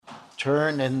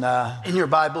Turn in your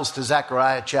Bibles to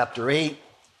Zechariah chapter 8.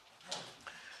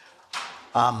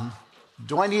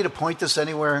 Do I need to point this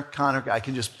anywhere, Connor? I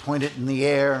can just point it in the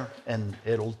air and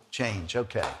it'll change.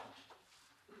 Okay.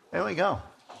 There we go.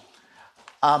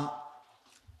 I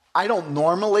don't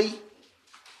normally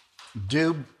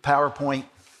do PowerPoint.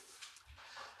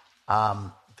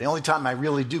 The only time I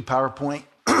really do PowerPoint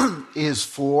is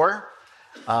for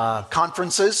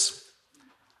conferences.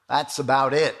 That's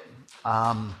about it.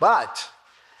 But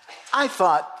I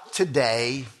thought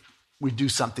today we'd do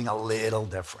something a little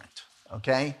different,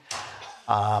 okay?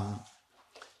 I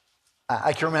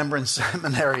can remember in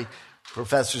seminary,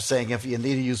 professors saying, if you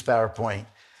need to use PowerPoint,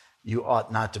 you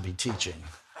ought not to be teaching.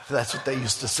 That's what they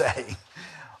used to say.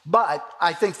 But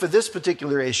I think for this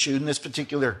particular issue, in this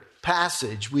particular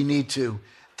passage, we need to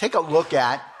take a look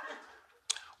at,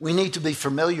 we need to be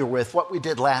familiar with what we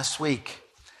did last week.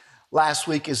 Last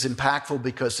week is impactful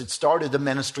because it started the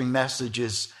ministry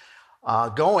messages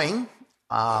going.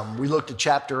 We looked at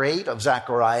chapter 8 of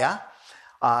Zechariah.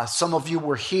 Some of you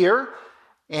were here,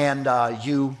 and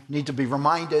you need to be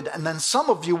reminded. And then some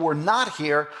of you were not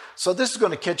here, so this is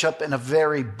going to catch up in a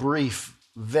very brief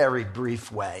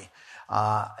way.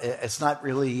 It's not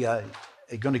really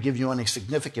going to give you any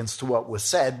significance to what was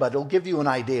said, but it'll give you an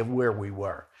idea of where we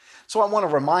were. So I want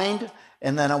to remind,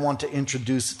 and then I want to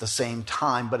introduce at the same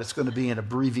time, but it's going to be in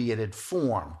abbreviated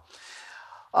form.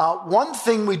 One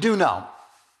thing we do know,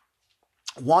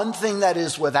 one thing that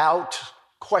is without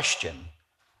question,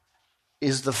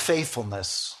 is the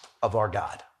faithfulness of our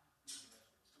God.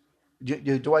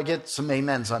 Do I get some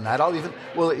amens on that?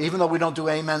 Even though we don't do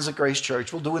amens at Grace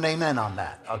Church, we'll do an amen on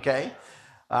that, okay?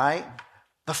 All right?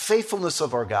 The faithfulness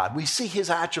of our God. We see his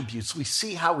attributes. We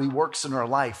see how he works in our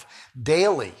life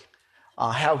daily.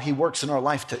 How he works in our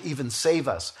life to even save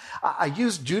us. I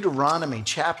used Deuteronomy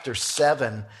chapter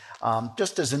 7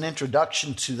 just as an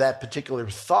introduction to that particular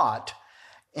thought.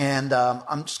 And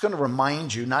I'm just going to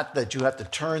remind you, not that you have to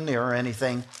turn there or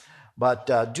anything, but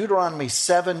Deuteronomy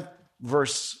 7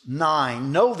 verse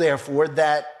 9, know therefore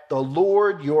that the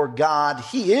Lord your God,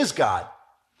 he is God,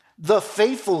 the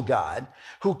faithful God,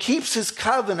 who keeps his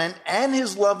covenant and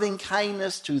his loving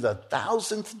kindness to the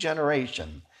 1,000th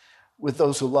generation with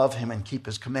those who love him and keep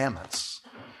his commandments.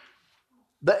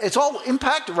 It's all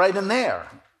impacted right in there.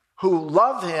 Who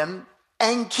love him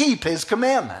and keep his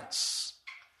commandments.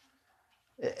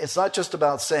 It's not just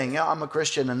about saying, yeah, I'm a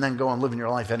Christian, and then go and live in your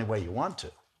life any way you want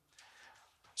to.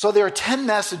 So there are 10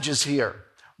 messages here.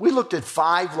 We looked at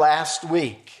 5 last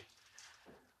week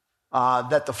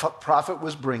that the prophet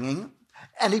was bringing.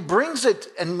 And he brings it,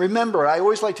 and remember, I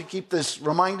always like to keep this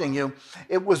reminding you,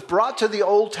 it was brought to the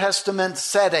Old Testament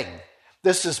setting.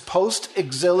 This is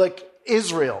post-exilic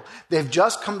Israel. They've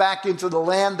just come back into the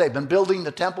land. They've been building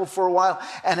the temple for a while,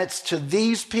 and it's to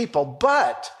these people.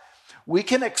 But we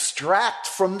can extract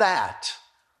from that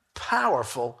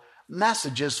powerful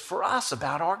messages for us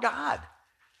about our God.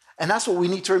 And that's what we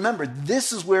need to remember.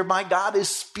 This is where my God is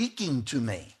speaking to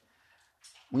me.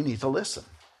 We need to listen.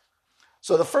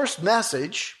 So the first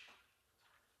message,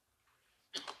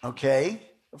 the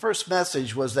first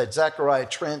message was that Zechariah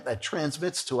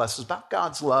transmits to us is about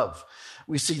God's love.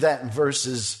 We see that in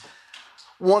verses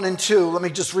 1 and 2. Let me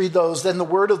just read those. Then the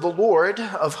word of the Lord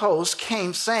of hosts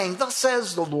came saying, thus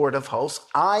says the Lord of hosts,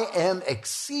 I am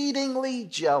exceedingly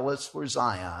jealous for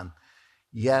Zion.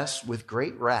 Yes, with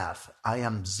great wrath, I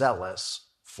am zealous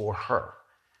for her.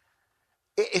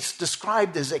 It's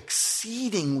described as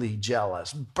exceedingly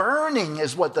jealous. Burning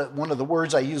is one of the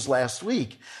words I used last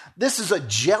week. This is a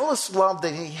jealous love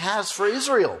that he has for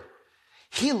Israel.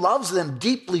 He loves them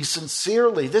deeply,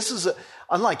 sincerely. This is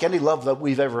unlike any love that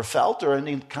we've ever felt or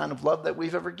any kind of love that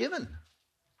we've ever given.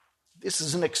 This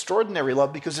is an extraordinary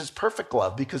love because it's perfect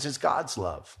love, because it's God's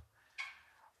love.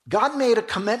 God made a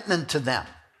commitment to them.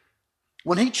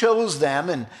 When he chose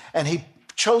them and he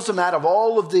chose them out of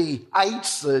all of the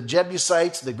ites, the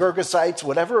Jebusites, the Girgasites,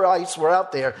 whatever ites were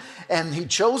out there, and he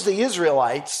chose the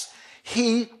Israelites,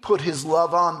 he put his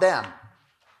love on them.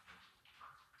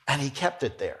 And he kept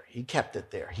it there. He kept it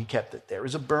there. He kept it there. It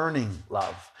was a burning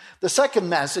love. The second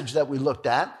message that we looked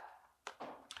at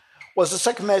was the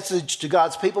second message to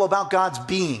God's people about God's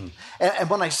being. And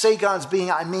when I say God's being,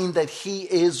 I mean that he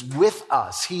is with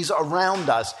us. He's around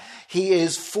us. He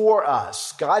is for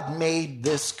us. God made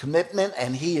this commitment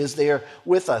and he is there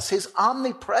with us. His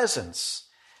omnipresence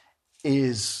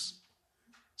is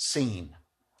seen,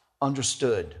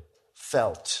 understood,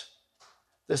 felt.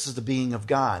 This is the being of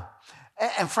God.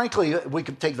 And frankly, we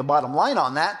could take the bottom line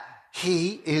on that.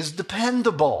 He is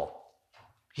dependable.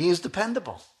 He is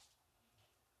dependable.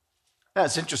 Now,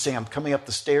 it's interesting. I'm coming up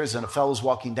the stairs and a fellow's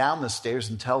walking down the stairs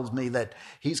and tells me that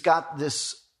he's got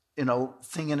this,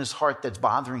 thing in his heart that's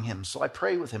bothering him. So I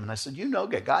pray with him and I said,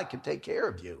 God can take care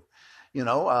of you, and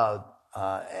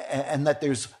that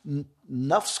there's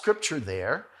enough scripture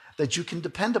there that you can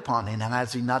depend upon him. And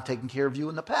has he not taken care of you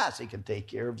in the past? He can take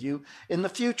care of you in the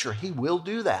future. He will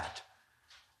do that.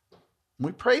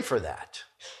 We pray for that.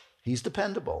 He's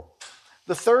dependable.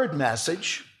 The third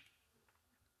message,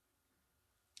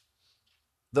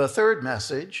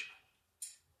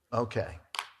 okay,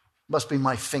 must be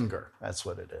my finger. That's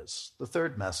what it is. The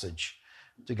third message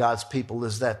to God's people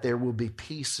is that there will be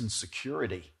peace and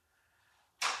security,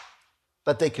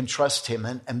 that they can trust him.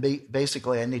 And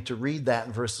basically, I need to read that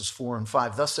in verses 4 and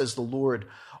 5. Thus says the Lord,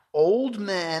 old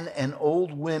men and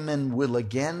old women will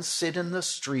again sit in the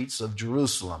streets of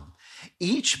Jerusalem,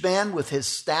 each man with his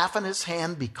staff in his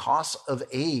hand because of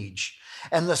age.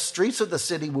 And the streets of the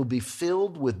city will be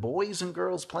filled with boys and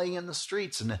girls playing in the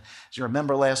streets. And as you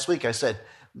remember last week, I said,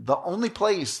 the only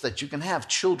place that you can have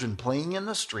children playing in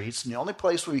the streets and the only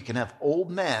place where you can have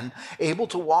old men able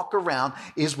to walk around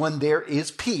is when there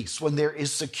is peace, when there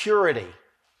is security.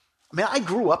 I mean, I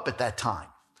grew up at that time.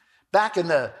 Back in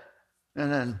there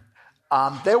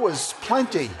was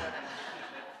plenty.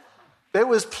 We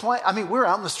were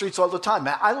out in the streets all the time.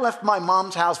 I left my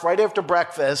mom's house right after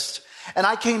breakfast, and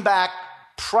I came back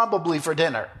probably for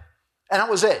dinner. And that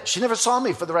was it. She never saw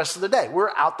me for the rest of the day. We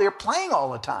were out there playing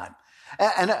all the time.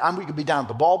 And we could be down at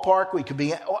the ballpark. We could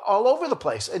be all over the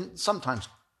place. And sometimes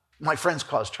my friends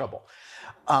caused trouble.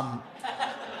 But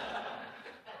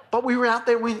we were out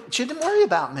there. She didn't worry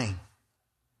about me.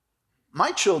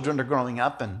 My children are growing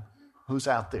up, and who's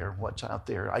out there? What's out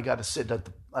there? I got to sit at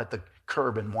the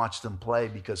curb and watch them play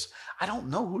because I don't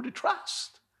know who to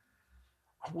trust.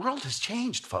 Our world has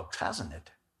changed, folks, hasn't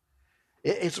it?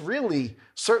 It's really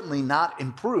certainly not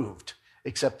improved,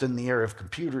 except in the area of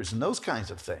computers and those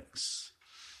kinds of things.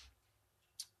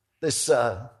 This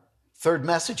third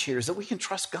message here is that we can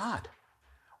trust God.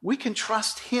 We can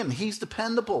trust him. He's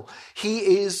dependable.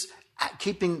 He is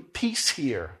keeping peace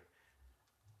here.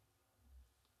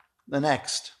 The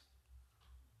next,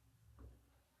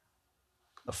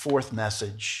 the fourth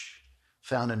message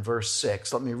found in verse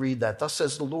 6. Let me read that. Thus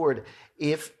says the Lord,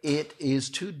 if it is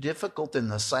too difficult in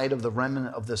the sight of the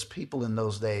remnant of this people in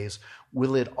those days,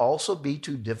 will it also be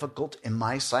too difficult in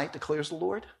my sight, declares the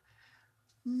Lord?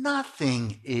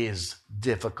 Nothing is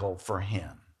difficult for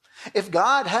him. If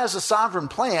God has a sovereign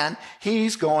plan,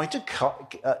 he's going to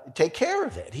take care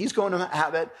of it. He's going to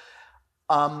have it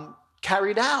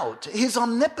carried out. His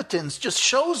omnipotence just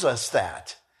shows us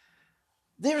that.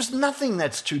 There's nothing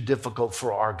that's too difficult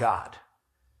for our God.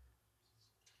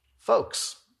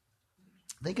 Folks,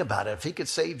 think about it. If he could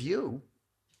save you,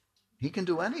 he can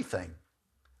do anything.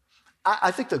 I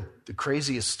think the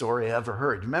craziest story I ever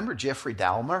heard. Remember Jeffrey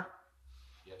Dahmer?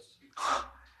 Yes.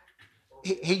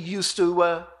 He used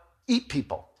to eat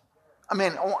people. I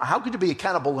mean, how could you be a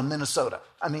cannibal in Minnesota?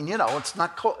 I mean, it's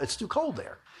not cold. It's too cold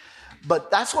there. But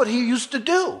that's what he used to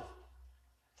do.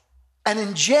 And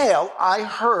in jail, I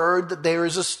heard that there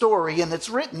is a story, and it's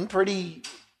written pretty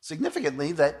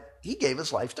significantly, that he gave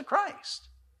his life to Christ.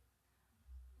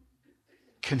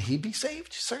 Can he be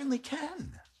saved? He certainly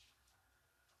can.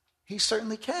 He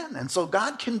certainly can. And so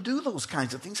God can do those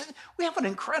kinds of things. We have an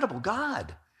incredible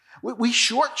God. We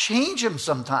shortchange him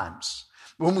sometimes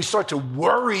when we start to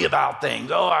worry about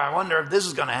things. Oh, I wonder if this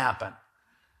is going to happen.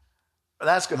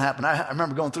 That's going to happen. I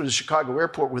remember going through the Chicago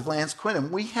airport with Lance Quinn,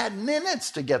 and we had minutes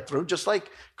to get through, just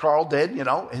like Carl did,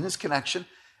 in his connection.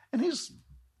 And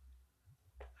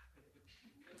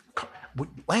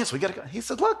Lance, we got to go. He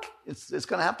said, look, it's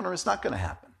going to happen or it's not going to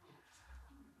happen.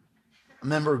 I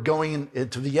remember going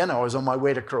to Vienna. I was on my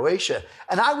way to Croatia,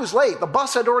 and I was late. The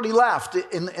bus had already left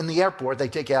in the airport. They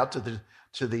take you out to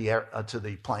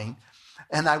the plane.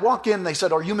 And I walk in, they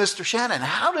said, are you Mr. Shannon?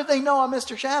 How did they know I'm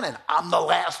Mr. Shannon? I'm the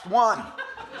last one.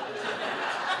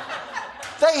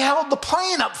 They held the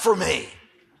plane up for me.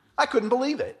 I couldn't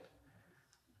believe it.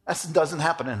 That doesn't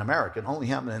happen in America. It only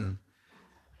happened in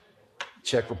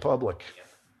Czech Republic.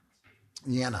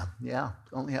 Vienna, yeah,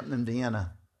 it only happened in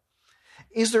Vienna.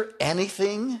 Is there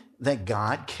anything that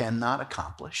God cannot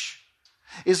accomplish?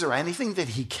 Is there anything that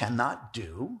he cannot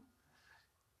do?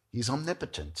 He's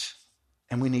omnipotent.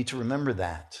 And we need to remember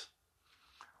that.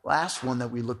 Last one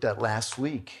that we looked at last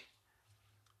week,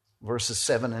 verses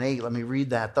 7 and 8. Let me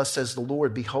read that. Thus says the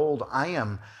Lord, behold, I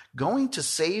am going to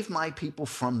save my people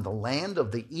from the land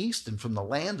of the east and from the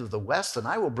land of the west, and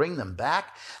I will bring them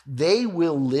back. They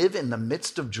will live in the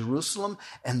midst of Jerusalem,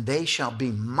 and they shall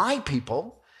be my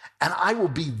people, and I will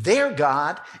be their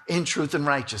God in truth and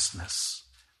righteousness.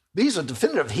 These are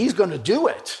definitive. He's going to do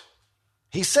it.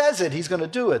 He says it, he's going to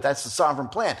do it. That's the sovereign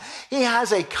plan. He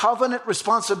has a covenant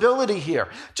responsibility here.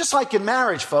 Just like in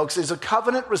marriage, folks, there's a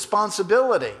covenant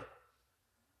responsibility.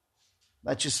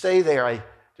 Let you stay there. I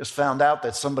just found out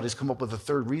that somebody's come up with a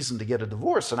third reason to get a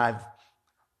divorce, and I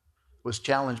was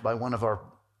challenged by one of our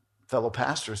fellow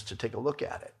pastors to take a look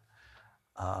at it.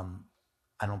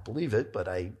 I don't believe it, but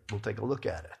I will take a look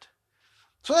at it.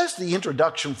 So that's the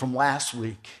introduction from last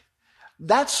week.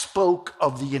 That spoke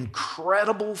of the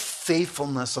incredible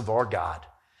faithfulness of our God.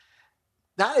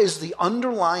 That is the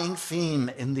underlying theme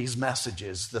in these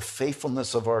messages, the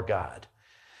faithfulness of our God.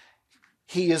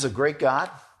 He is a great God,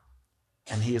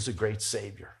 and he is a great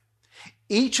Savior.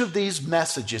 Each of these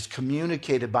messages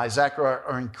communicated by Zechariah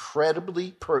are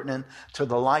incredibly pertinent to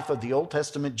the life of the Old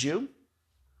Testament Jew,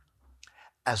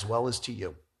 as well as to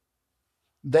you.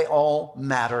 They all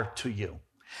matter to you.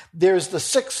 There's the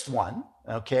sixth one,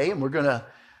 okay, and we're going to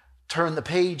turn the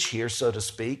page here, so to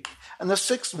speak. And the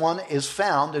sixth one is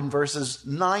found in verses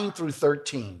 9 through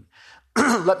 13.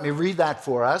 Let me read that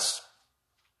for us.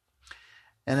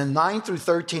 And in 9 through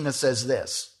 13, it says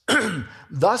this,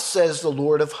 Thus says the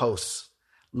Lord of hosts,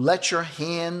 let your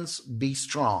hands be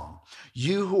strong.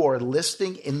 You who are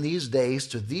listening in these days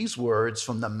to these words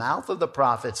from the mouth of the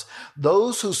prophets,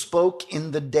 those who spoke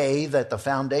in the day that the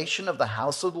foundation of the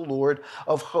house of the Lord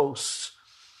of hosts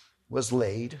was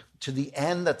laid, to the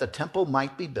end that the temple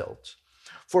might be built.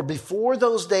 For before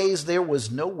those days there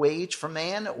was no wage for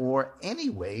man or any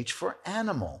wage for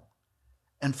animal.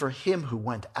 And for him who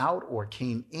went out or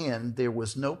came in, there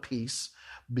was no peace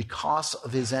because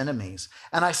of his enemies.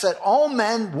 And I said, all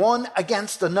men one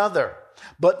against another.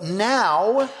 But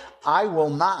now I will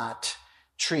not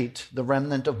treat the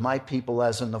remnant of my people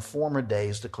as in the former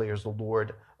days, declares the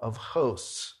Lord of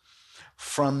hosts.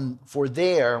 For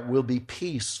there will be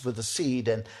peace for the seed,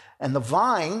 and the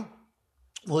vine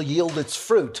will yield its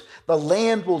fruit. The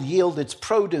land will yield its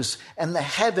produce, and the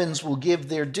heavens will give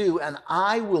their due. And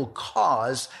I will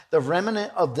cause the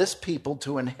remnant of this people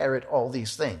to inherit all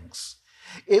these things.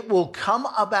 It will come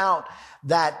about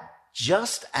that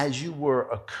just as you were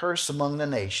a curse among the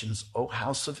nations, O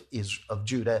house of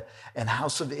Judah and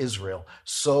house of Israel,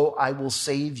 so I will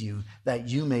save you that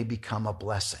you may become a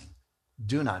blessing.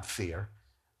 Do not fear.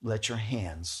 Let your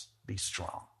hands be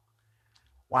strong.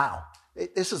 Wow.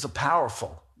 This is a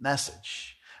powerful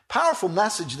message. Powerful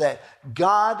message that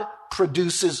God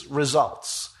produces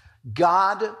results.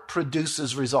 God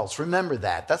produces results. Remember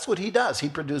that. That's what he does. He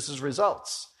produces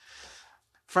results.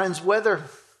 Friends, whether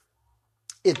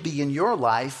it be in your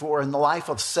life or in the life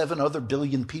of 7 other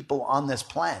billion people on this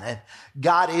planet,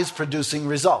 God is producing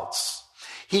results.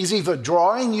 He's either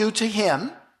drawing you to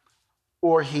him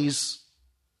or he's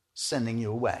sending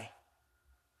you away.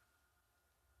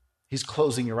 He's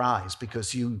closing your eyes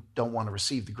because you don't want to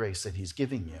receive the grace that he's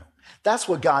giving you. That's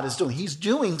what God is doing. He's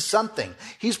doing something.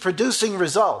 He's producing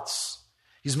results.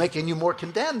 He's making you more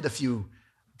condemned if you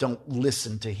don't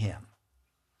listen to him.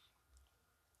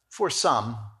 For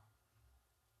some,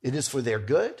 it is for their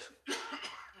good,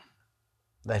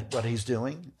 that what he's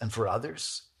doing, and for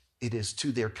others, it is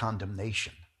to their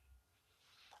condemnation.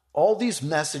 All these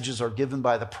messages are given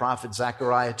by the prophet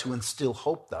Zechariah to instill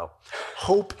hope, though.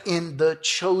 Hope in the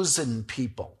chosen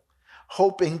people.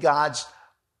 Hope in God's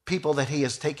people that he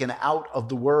has taken out of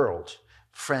the world.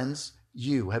 Friends,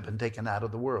 you have been taken out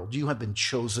of the world. You have been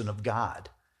chosen of God.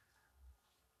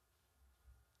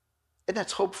 And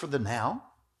that's hope for the now,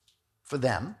 for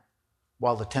them,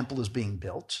 while the temple is being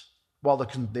built, while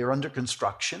they're under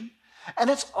construction. And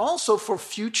it's also for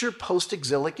future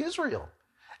post-exilic Israel.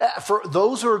 For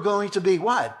those who are going to be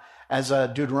what? As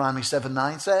Deuteronomy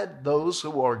 7:9 said, those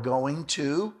who are going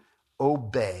to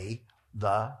obey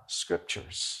the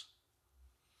scriptures.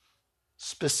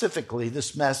 Specifically,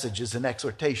 this message is an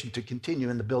exhortation to continue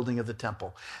in the building of the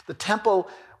temple. The temple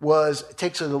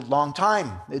takes a long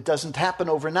time. It doesn't happen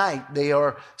overnight. They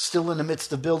are still in the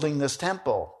midst of building this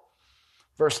temple.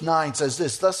 Verse 9 says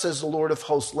this, Thus says the Lord of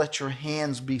hosts, let your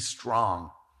hands be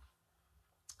strong.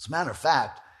 As a matter of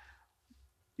fact,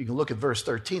 you can look at verse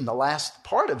 13. The last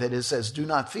part of it says, do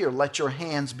not fear, let your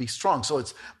hands be strong. So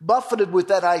it's buffeted with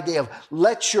that idea of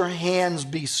let your hands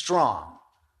be strong.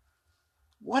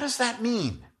 What does that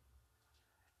mean?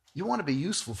 You want to be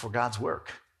useful for God's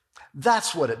work.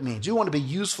 That's what it means. You want to be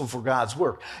useful for God's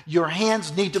work. Your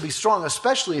hands need to be strong,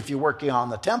 especially if you're working on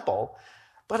the temple.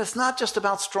 But it's not just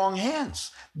about strong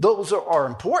hands. Those are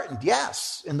important,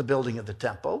 yes, in the building of the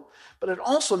temple. But it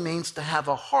also means to have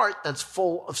a heart that's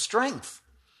full of strength.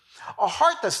 A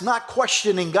heart that's not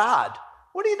questioning God.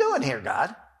 What are you doing here,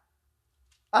 God?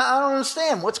 I don't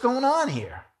understand. What's going on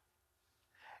here?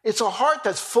 It's a heart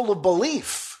that's full of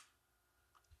belief.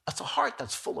 It's a heart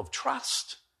that's full of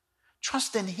trust.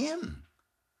 Trust in him.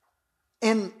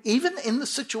 And even in the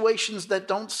situations that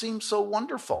don't seem so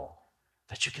wonderful,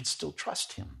 that you can still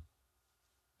trust him.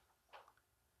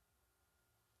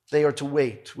 They are to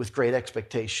wait with great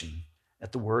expectation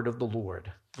at the word of the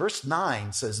Lord. Verse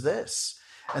 9 says this,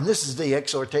 and this is the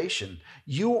exhortation.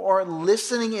 You are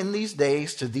listening in these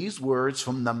days to these words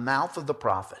from the mouth of the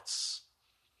prophets.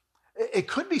 It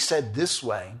could be said this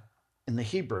way in the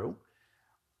Hebrew.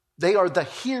 They are the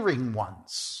hearing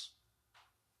ones.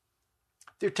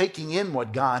 They're taking in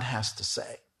what God has to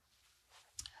say.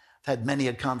 I've had many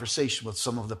a conversation with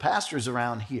some of the pastors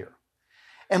around here.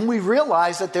 And we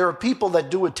realize that there are people that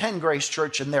do attend Grace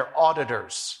Church and they're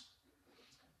auditors.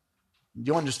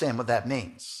 You understand what that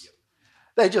means?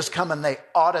 They just come and they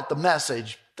audit the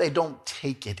message. They don't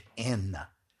take it in.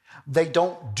 They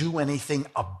don't do anything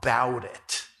about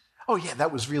it. Oh yeah,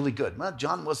 that was really good. Well,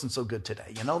 John wasn't so good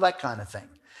today. You know, that kind of thing.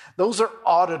 Those are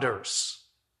auditors.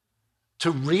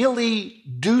 To really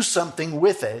do something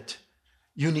with it,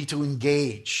 you need to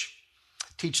engage.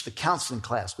 Teach the counseling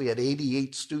class. We had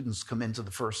 88 students come into the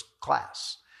first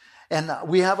class. And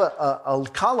we have a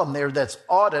column there that's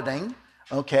auditing,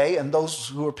 okay, and those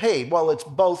who are paid. Well, it's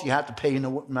both. You have to pay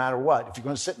no matter what. If you're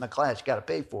going to sit in the class, you got to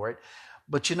pay for it.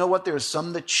 But you know what? There are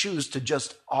some that choose to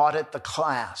just audit the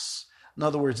class. In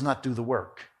other words, not do the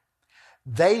work.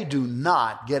 They do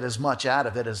not get as much out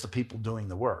of it as the people doing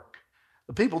the work.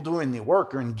 The people doing the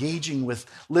work are engaging with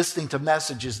listening to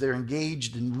messages. They're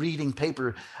engaged in reading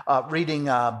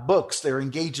books. They're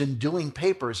engaged in doing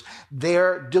papers.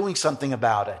 They're doing something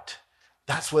about it.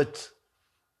 That's what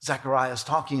Zechariah is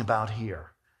talking about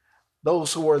here.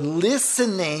 Those who are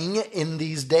listening in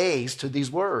these days to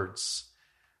these words.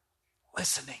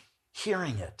 Listening,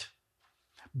 hearing it,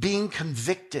 being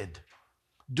convicted,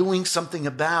 doing something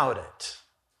about it.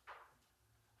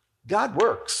 God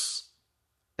works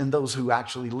in those who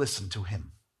actually listen to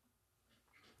him.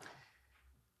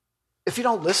 If you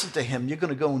don't listen to him, you're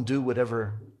going to go and do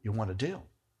whatever you want to do.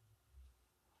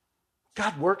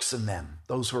 God works in them,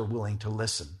 those who are willing to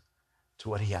listen to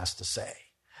what he has to say.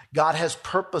 God has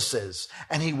purposes,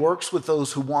 and he works with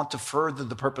those who want to further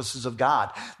the purposes of God.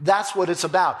 That's what it's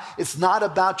about. It's not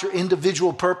about your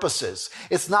individual purposes.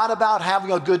 It's not about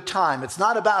having a good time. It's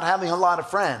not about having a lot of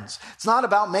friends. It's not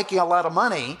about making a lot of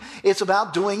money. It's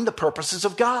about doing the purposes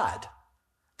of God.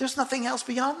 There's nothing else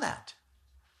beyond that.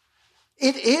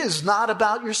 It is not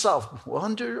about yourself.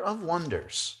 Wonder of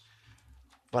wonders.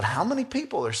 But how many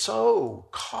people are so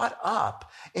caught up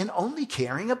in only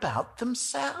caring about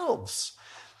themselves?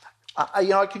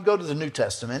 I can go to the New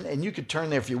Testament, and you could turn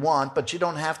there if you want, but you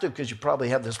don't have to because you probably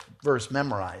have this verse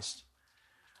memorized.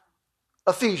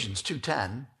 Ephesians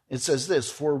 2:10, it says this,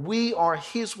 for we are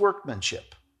his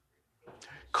workmanship,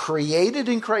 created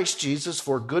in Christ Jesus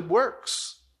for good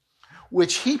works,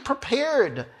 which he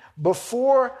prepared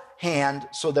beforehand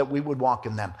so that we would walk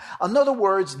in them. In other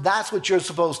words, that's what you're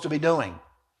supposed to be doing.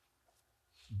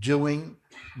 Doing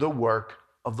the work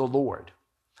of the Lord.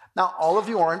 Now, all of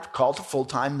you aren't called to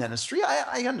full-time ministry.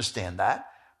 I understand that.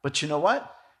 But you know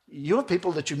what? You have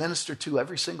people that you minister to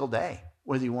every single day,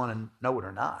 whether you want to know it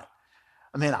or not.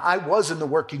 I mean, I was in the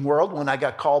working world when I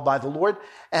got called by the Lord,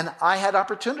 and I had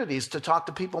opportunities to talk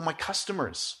to people, my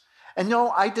customers. And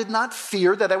no, I did not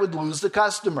fear that I would lose the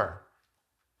customer.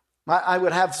 I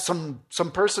would have some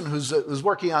person who's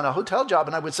working on a hotel job,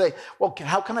 and I would say, well,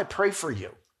 how can I pray for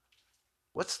you?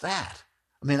 What's that?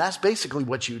 I mean, that's basically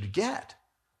what you'd get.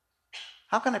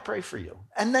 How can I pray for you?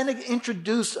 And then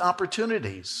introduce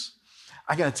opportunities.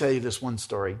 I got to tell you this one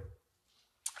story.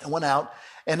 I went out,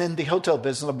 and in the hotel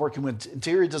business, I'm working with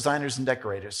interior designers and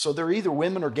decorators. So they're either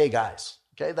women or gay guys.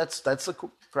 Okay, that's the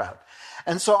crowd.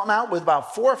 And so I'm out with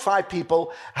about 4 or 5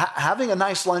 people having a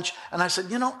nice lunch. And I said,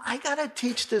 I got to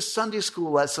teach this Sunday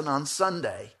school lesson on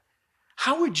Sunday.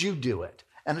 How would you do it?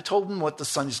 And I told them what the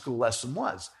Sunday school lesson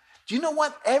was. Do you know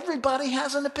what? Everybody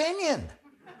has an opinion.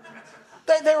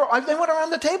 They went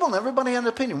around the table and everybody had an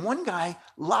opinion. One guy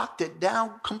locked it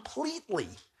down completely.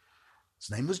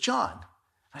 His name was John.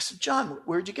 I said, John,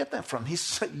 where'd you get that from? He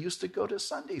said, he used to go to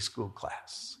Sunday school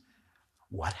class.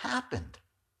 What happened?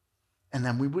 And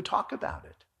then we would talk about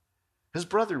it. His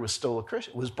brother was still a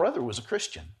Christian. His brother was a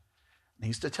Christian. And he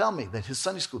used to tell me that his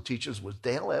Sunday school teachers was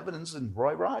Dale Evans and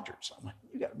Roy Rogers. I'm like,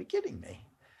 you got to be kidding me.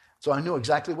 So I knew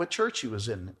exactly what church he was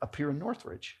in up here in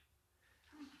Northridge.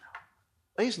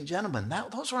 Ladies and gentlemen,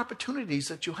 those are opportunities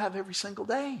that you have every single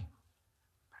day.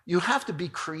 You have to be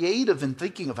creative in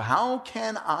thinking of how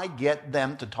can I get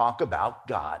them to talk about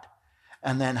God?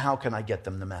 And then how can I get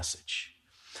them the message?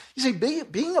 You see,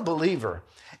 being a believer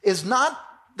is not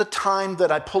the time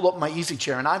that I pull up my easy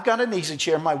chair, and I've got an easy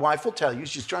chair. My wife will tell you,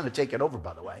 she's trying to take it over,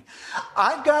 by the way.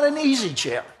 I've got an easy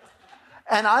chair.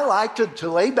 And I like to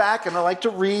lay back, and I like to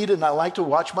read, and I like to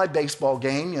watch my baseball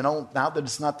game. You know, now that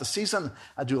it's not the season,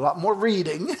 I do a lot more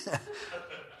reading.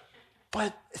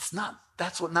 But that's not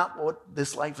what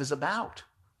this life is about.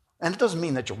 And it doesn't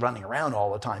mean that you're running around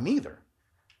all the time either.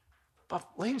 But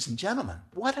ladies and gentlemen,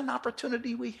 what an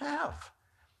opportunity we have.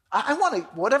 I want to,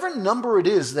 whatever number it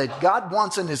is that God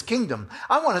wants in his kingdom,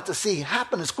 I want it to see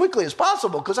happen as quickly as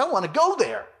possible because I want to go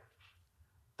there.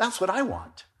 That's what I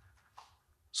want.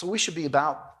 So we should be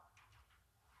about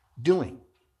doing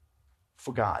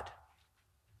for God.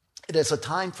 It is a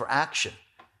time for action.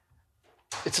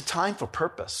 It's a time for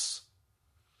purpose.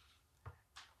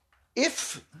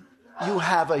 If you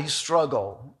have a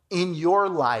struggle in your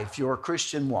life, your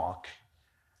Christian walk,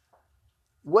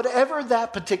 whatever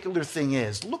that particular thing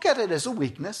is, look at it as a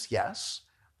weakness, yes,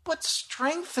 but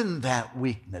strengthen that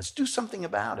weakness. Do something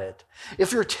about it.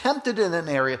 If you're tempted in an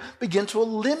area, begin to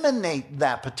eliminate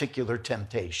that particular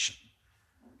temptation.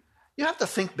 You have to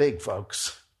think big,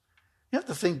 folks. You have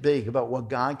to think big about what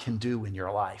God can do in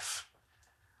your life.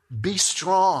 Be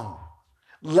strong.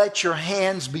 Let your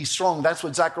hands be strong. That's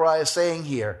what Zechariah is saying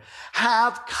here.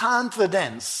 Have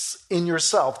confidence in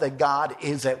yourself that God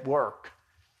is at work.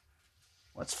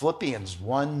 That's Philippians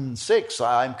 1:6.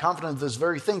 I'm confident of this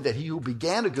very thing, that he who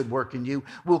began a good work in you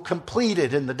will complete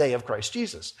it in the day of Christ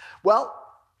Jesus. Well,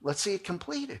 let's see it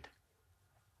completed.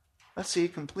 Let's see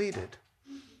it completed.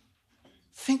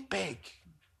 Think big.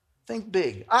 Think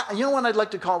big. You know what I'd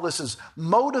like to call this is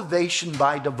motivation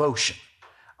by devotion.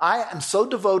 I am so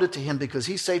devoted to him because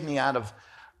he saved me out of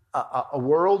a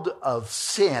world of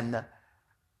sin.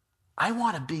 I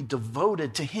want to be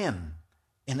devoted to him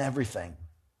in everything.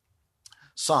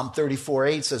 Psalm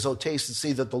 34:8 says, "Oh, taste and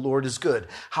see that the Lord is good.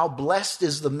 How blessed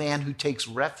is the man who takes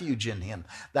refuge in him."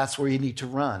 That's where you need to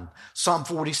run. Psalm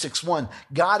 46:1,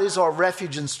 "God is our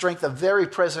refuge and strength, a very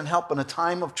present help in a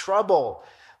time of trouble."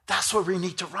 That's where we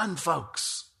need to run,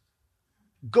 folks.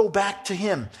 Go back to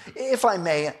him. If I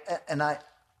may, and I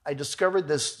discovered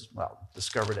this,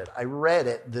 I read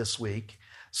it this week,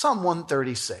 Psalm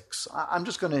 136. I'm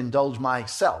just going to indulge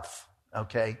myself.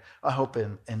 Okay, I hope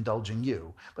in indulging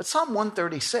you. But Psalm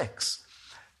 136,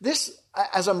 this,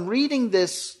 as I'm reading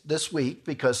this week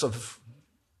because of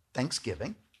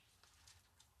Thanksgiving,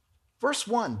 verse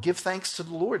 1, "Give thanks to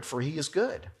the Lord, for he is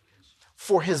good.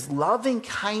 For his loving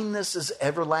kindness is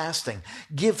everlasting.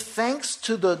 Give thanks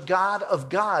to the God of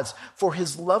gods, for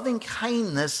his loving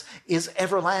kindness is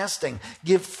everlasting.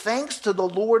 Give thanks to the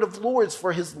Lord of lords,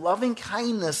 for his loving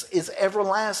kindness is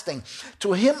everlasting.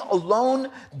 To him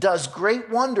alone does great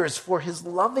wonders, for his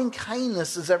loving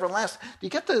kindness is everlasting." Do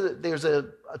you get there's a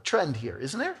trend here,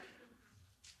 isn't there?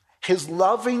 His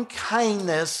loving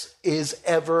kindness is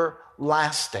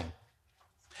everlasting.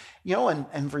 You know,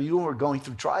 and for you who are going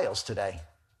through trials today,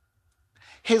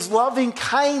 his loving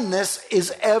kindness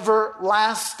is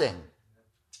everlasting.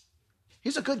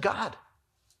 He's a good God.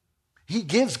 He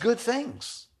gives good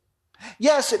things.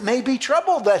 Yes, it may be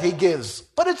trouble that he gives,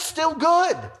 but it's still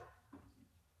good.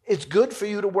 It's good for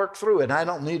you to work through it. I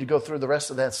don't need to go through the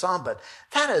rest of that psalm, but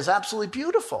that is absolutely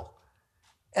beautiful.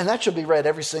 And that should be read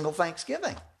every single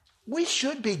Thanksgiving. We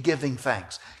should be giving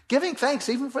thanks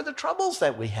even for the troubles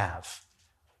that we have,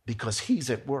 because he's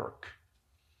at work.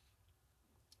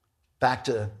 Back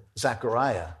to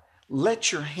Zechariah.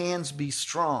 Let your hands be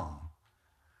strong.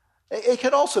 It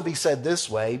could also be said this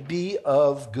way: be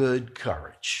of good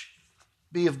courage.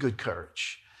 Be of good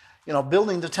courage. You know,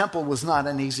 building the temple was not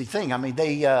an easy thing. I mean,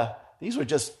 these were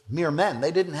just mere men.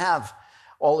 They didn't have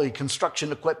all the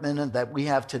construction equipment that we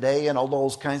have today and all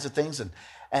those kinds of things. And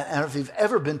if you've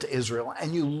ever been to Israel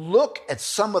and you look at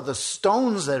some of the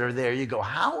stones that are there, you go,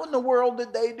 how in the world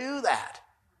did they do that?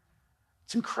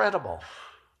 It's incredible.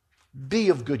 Be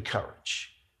of good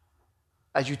courage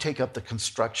as you take up the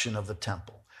construction of the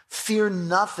temple. Fear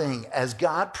nothing as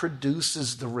God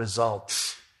produces the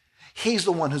results. He's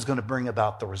the one who's going to bring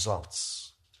about the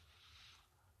results.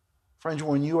 Friends,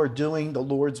 when you are doing the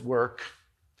Lord's work,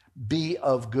 be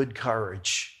of good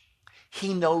courage.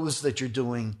 He knows that you're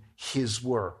doing his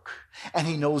work, and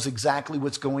he knows exactly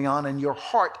what's going on in your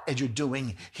heart as you're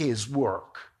doing his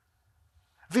work.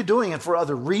 If you're doing it for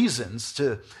other reasons,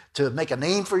 to make a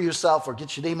name for yourself or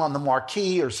get your name on the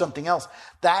marquee or something else,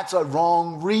 that's a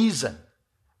wrong reason,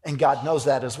 and God knows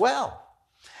that as well.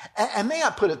 And may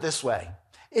I put it this way: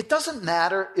 it doesn't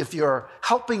matter if you're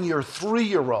helping your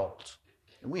 3-year-old.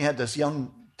 And we had this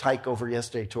young tyke over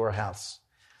yesterday to our house,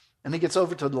 and he gets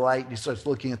over to the light and he starts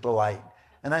looking at the light.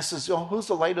 And I says, "Oh, who's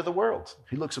the light of the world?"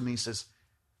 He looks at me and says,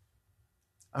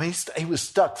 I mean, he was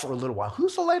stuck for a little while.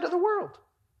 Who's the light of the world?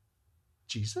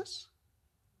 Jesus?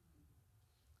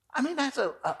 I mean, that's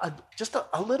just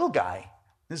a little guy.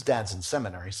 His dad's in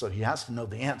seminary, so he has to know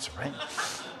the answer, right?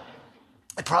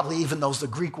 He probably even knows the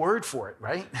Greek word for it,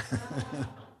 right?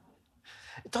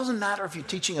 It doesn't matter if you're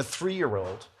teaching a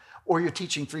 3-year-old or you're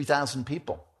teaching 3,000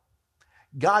 people.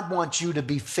 God wants you to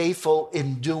be faithful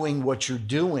in doing what you're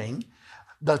doing,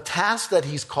 the task that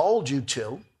he's called you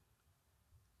to.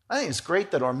 I think it's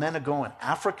great that our men are going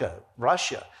Africa,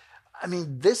 Russia. I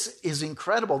mean, this is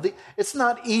incredible. It's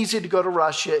not easy to go to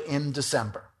Russia in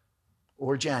December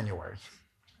or January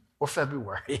or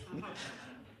February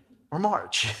or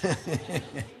March.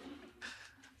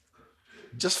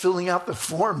 Just filling out the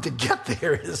form to get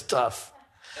there is tough.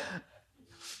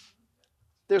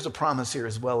 There's a promise here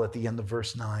as well at the end of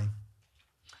verse 9.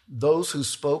 Those who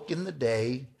spoke in the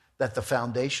day that the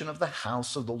foundation of the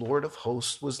house of the Lord of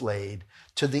hosts was laid,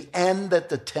 to the end that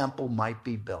the temple might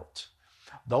be built.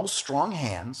 Those strong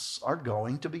hands are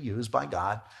going to be used by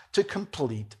God to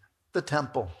complete the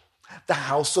temple. The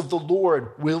house of the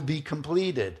Lord will be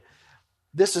completed.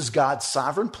 This is God's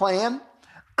sovereign plan,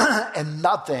 and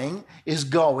nothing is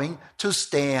going to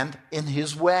stand in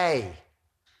his way.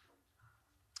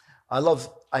 I love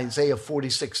Isaiah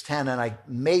 46:10, and I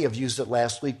may have used it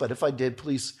last week, but if I did,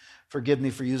 please forgive me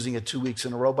for using it 2 weeks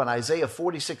in a row. But Isaiah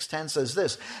 46:10 says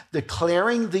this,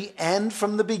 declaring the end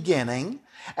from the beginning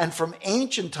and from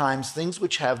ancient times things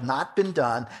which have not been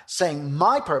done, saying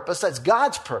my purpose, that's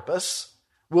God's purpose,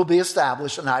 will be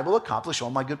established and I will accomplish all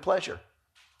my good pleasure.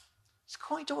 He's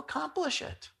going to accomplish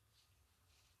it.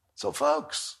 So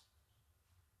folks,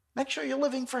 make sure you're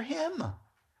living for him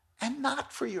and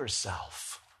not for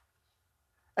yourself.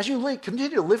 As you continue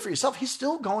to live for yourself, he's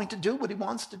still going to do what he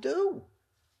wants to do.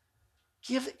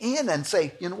 Give in and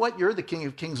say, you know what? You're the King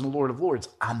of Kings and the Lord of Lords.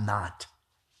 I'm not.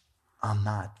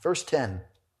 Verse 10.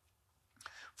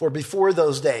 For before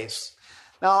those days.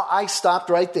 Now, I stopped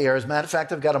right there. As a matter of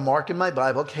fact, I've got a mark in my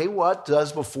Bible. Okay, what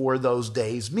does before those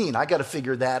days mean? I got to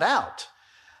figure that out.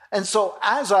 And so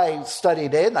as I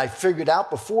studied it, and I figured out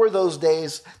before those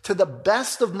days, to the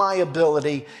best of my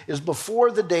ability, is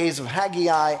before the days of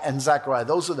Haggai and Zechariah.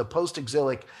 Those are the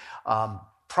post-exilic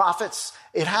prophets.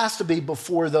 It has to be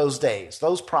before those days,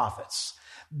 those prophets.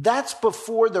 That's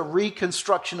before the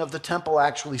reconstruction of the temple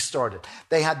actually started.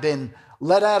 They had been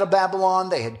led out of Babylon.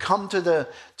 They had come to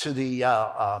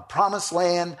the promised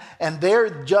land, and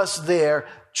they're just there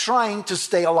trying to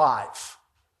stay alive.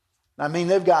 I mean,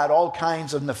 they've got all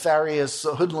kinds of nefarious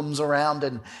hoodlums around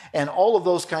and all of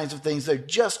those kinds of things. They're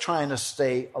just trying to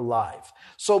stay alive.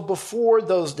 So before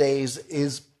those days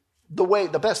is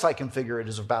the best I can figure it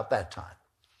is about that time.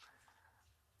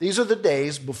 These are the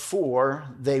days before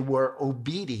they were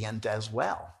obedient as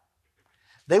well.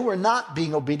 They were not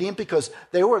being obedient because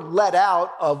they were let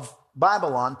out of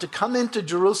Babylon to come into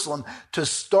Jerusalem to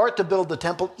start to build the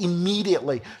temple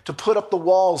immediately, to put up the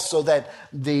walls so that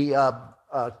the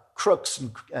crooks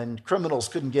and criminals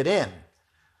couldn't get in.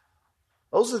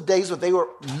 Those are the days when they were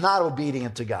not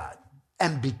obedient to God.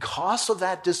 And because of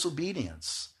that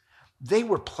disobedience, they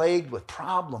were plagued with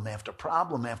problem after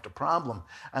problem after problem.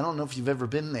 I don't know if you've ever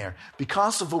been there.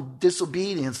 Because of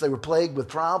disobedience, they were plagued with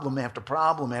problem after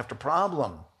problem after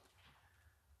problem.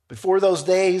 Before those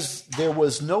days, there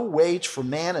was no wage for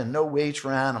man and no wage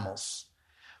for animals.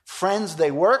 Friends,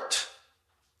 they worked,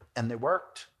 and they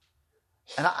worked.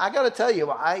 And I got to tell you,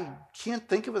 I can't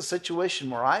think of a situation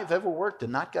where I've ever worked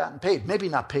and not gotten paid. Maybe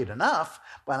not paid enough,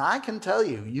 but I can tell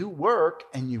you, you work,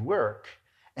 and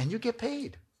you get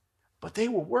paid. But they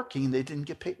were working, they didn't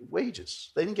get paid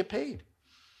wages. They didn't get paid.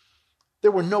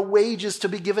 There were no wages to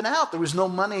be given out. There was no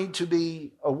money to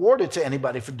be awarded to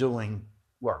anybody for doing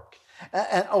work.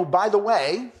 And oh, by the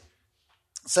way,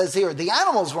 it says here, the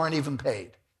animals weren't even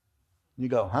paid. You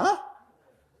go, huh?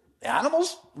 The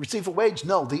animals receive a wage?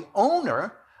 No, the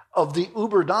owner of the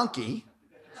Uber donkey,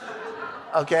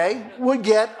 okay, would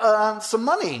get some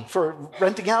money for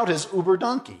renting out his Uber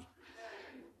donkey.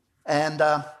 And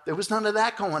there was none of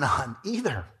that going on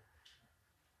either.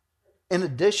 In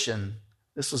addition,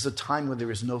 this was a time when there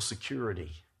was no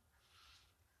security.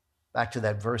 Back to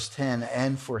that verse 10,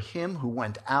 and for him who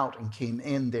went out and came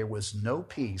in, there was no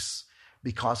peace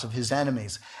because of his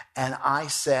enemies. And I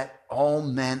set all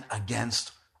men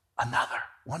against another,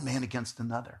 one man against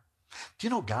another. Do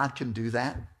you know God can do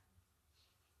that?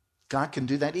 God can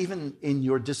do that even in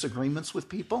your disagreements with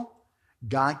people.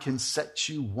 God can set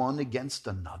you one against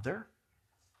another.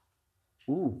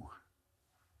 Ooh.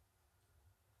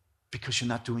 Because you're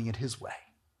not doing it his way.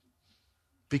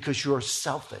 Because you're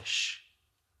selfish.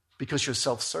 Because you're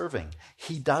self-serving.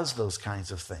 He does those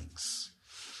kinds of things.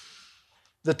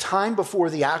 The time before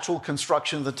the actual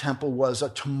construction of the temple was a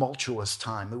tumultuous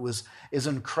time. It was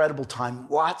an incredible time.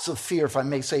 Lots of fear, if I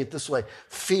may say it this way.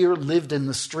 Fear lived in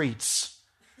the streets.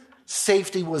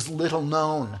 Safety was little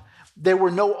known. There were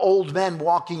no old men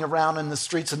walking around in the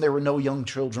streets, and there were no young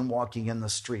children walking in the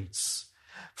streets.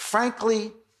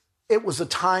 Frankly, it was a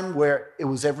time where it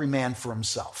was every man for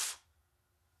himself.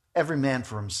 Every man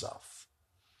for himself.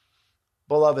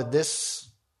 Beloved, this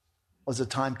was a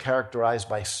time characterized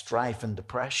by strife and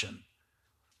depression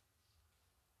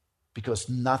because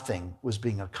nothing was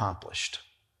being accomplished.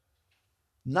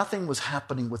 Nothing was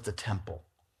happening with the temple,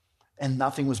 and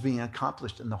nothing was being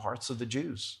accomplished in the hearts of the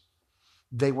Jews.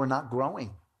 They were not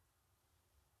growing.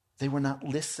 They were not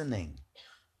listening.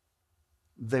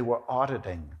 They were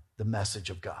auditing the message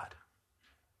of God.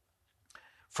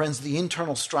 Friends, the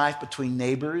internal strife between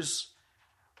neighbors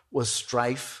was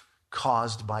strife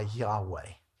caused by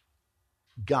Yahweh.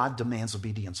 God demands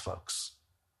obedience, folks.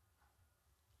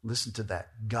 Listen to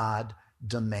that. God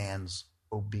demands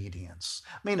obedience.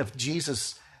 I mean, if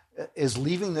Jesus is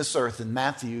leaving this earth in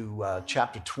Matthew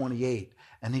chapter 28,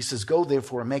 and he says, "Go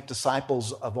therefore and make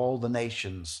disciples of all the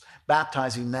nations,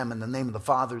 baptizing them in the name of the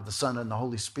Father, the Son, and the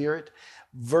Holy Spirit."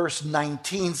 Verse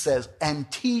 19 says,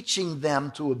 "And teaching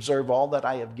them to observe all that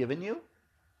I have given you."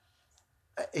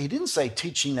 He didn't say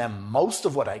teaching them most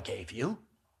of what I gave you,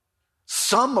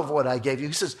 some of what I gave you.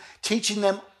 He says, teaching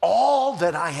them all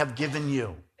that I have given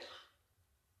you.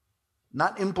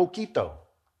 Not un poquito,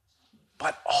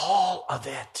 but all of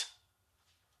it.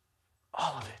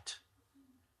 All of it.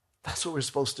 That's what we're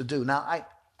supposed to do. Now,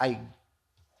 I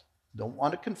don't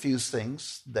want to confuse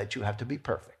things that you have to be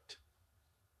perfect.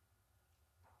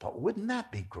 But wouldn't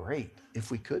that be great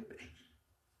if we could be?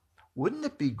 Wouldn't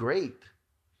it be great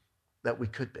that we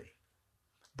could be?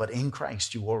 But in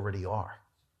Christ, you already are.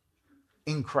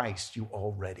 In Christ, you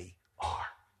already are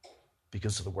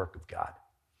because of the work of God.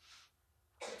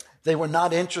 They were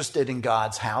not interested in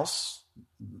God's house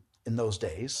in those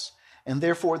days, and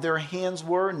therefore their hands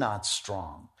were not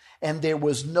strong. And there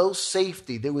was no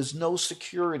safety, there was no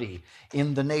security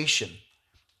in the nation.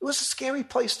 It was a scary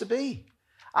place to be.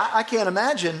 I can't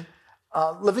imagine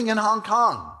living in Hong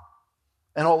Kong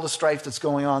and all the strife that's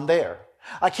going on there.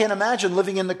 I can't imagine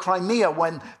living in the Crimea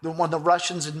when the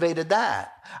Russians invaded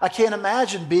that. I can't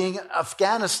imagine being in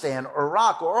Afghanistan or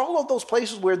Iraq or all of those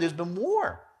places where there's been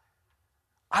war.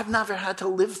 I've never had to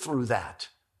live through that.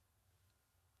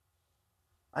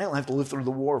 I don't have to live through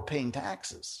the war of paying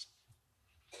taxes.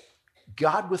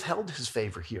 God withheld his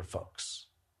favor here, folks.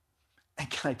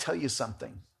 And can I tell you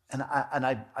something? And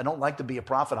I don't like to be a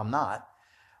prophet, I'm not.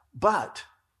 But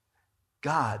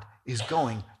God is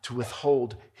going to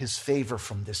withhold his favor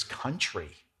from this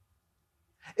country.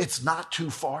 It's not too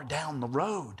far down the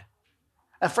road.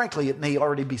 And frankly, it may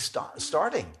already be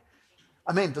starting.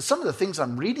 I mean, some of the things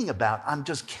I'm reading about, I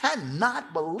just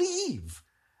cannot believe.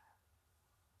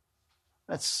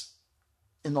 That's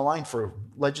in the line for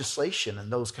legislation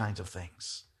and those kinds of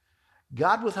things.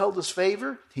 God withheld his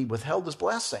favor. He withheld his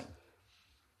blessing.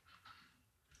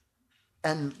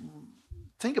 And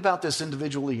think about this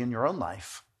individually in your own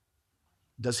life.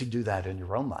 Does he do that in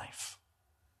your own life?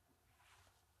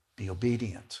 Be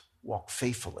obedient. Walk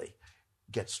faithfully.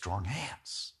 Get strong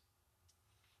hands.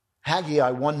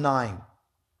 Haggai 1:9.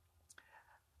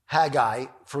 Haggai,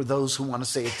 for those who want to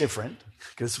say it different,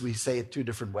 because we say it two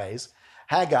different ways.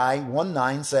 Haggai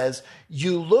 1:9 says,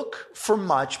 "You look for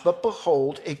much, but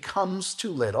behold, it comes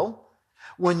to little.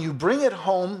 When you bring it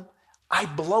home, I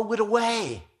blow it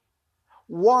away.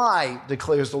 Why,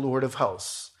 declares the Lord of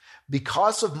hosts?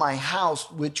 Because of my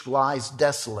house which lies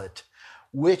desolate,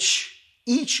 which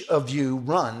each of you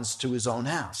runs to his own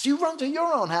house." You run to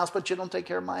your own house, but you don't take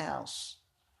care of my house.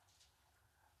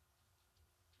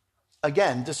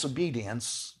 Again,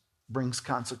 disobedience brings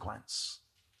consequence.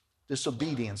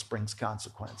 Disobedience brings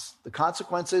consequence. The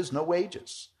consequence is no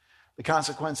wages. The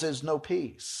consequence is no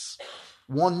peace.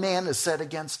 One man is set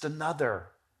against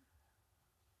another.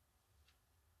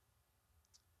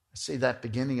 I see that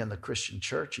beginning in the Christian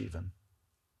church even.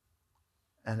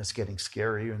 And it's getting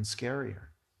scarier and scarier.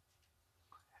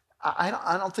 I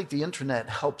don't think the internet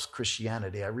helps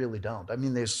Christianity. I really don't. I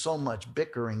mean, there's so much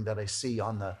bickering that I see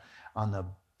on the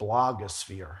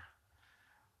blogosphere.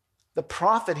 The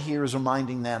prophet here is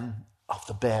reminding them of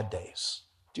the bad days.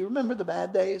 Do you remember the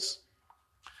bad days?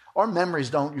 Our memories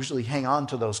don't usually hang on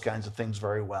to those kinds of things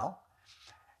very well.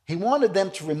 He wanted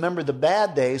them to remember the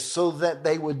bad days so that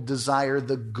they would desire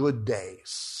the good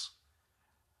days.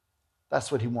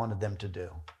 That's what he wanted them to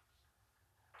do.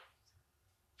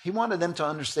 He wanted them to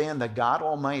understand that God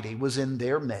Almighty was in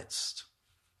their midst.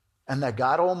 and that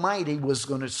God Almighty was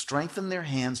going to strengthen their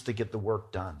hands to get the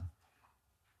work done.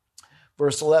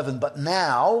 Verse 11, but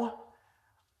now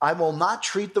I will not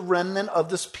treat the remnant of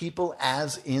this people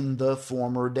as in the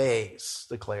former days,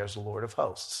 declares the Lord of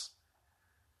hosts.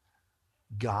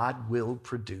 God will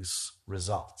produce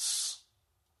results.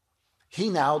 He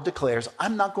now declares,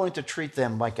 I'm not going to treat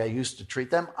them like I used to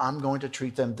treat them. I'm going to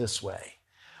treat them this way.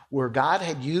 Where God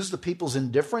had used the people's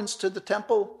indifference to the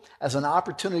temple as an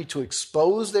opportunity to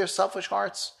expose their selfish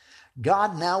hearts,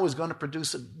 God now is going to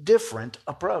produce a different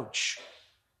approach.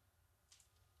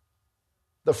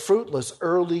 The fruitless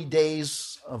early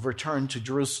days of return to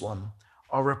Jerusalem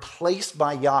are replaced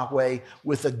by Yahweh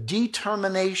with a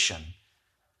determination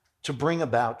to bring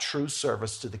about true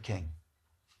service to the king.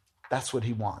 That's what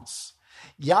he wants.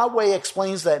 Yahweh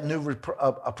explains that new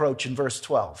approach in verse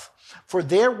 12. For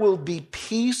there will be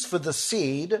peace for the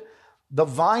seed, the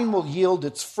vine will yield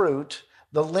its fruit,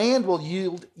 the land will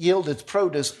yield its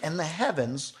produce, and the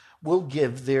heavens will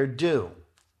give their due.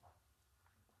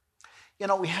 You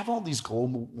know, we have all these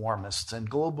global warmists and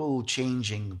global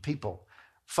changing people.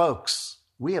 Folks,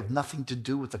 we have nothing to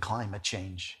do with the climate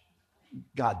change.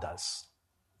 God does.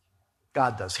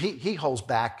 God does. He holds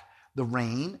back the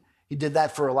rain. He did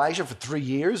that for Elijah for 3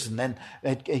 years, and then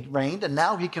it rained, and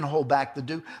now he can hold back the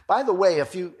dew. By the way,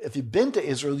 if you've been to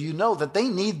Israel, you know that they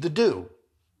need the dew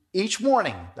each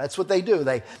morning. That's what they do.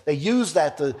 They use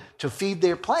that to feed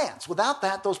their plants. Without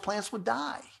that, those plants would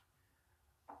die.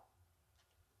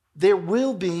 There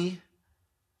will be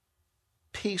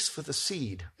peace for the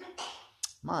seed.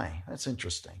 My, that's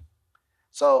interesting.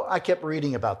 So I kept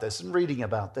reading about this and reading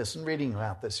about this and reading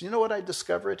about this. You know what I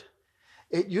discovered?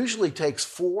 It usually takes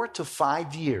 4 to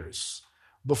 5 years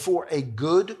before a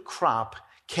good crop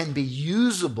can be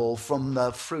usable from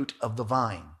the fruit of the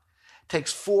vine. It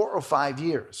takes 4 or 5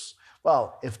 years.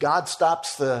 Well, if God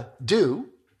stops the dew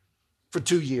for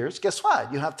 2 years, guess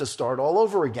what? You have to start all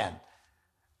over again.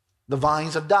 The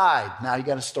vines have died. Now you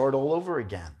got to start all over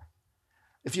again.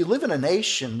 If you live in a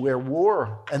nation where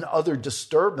war and other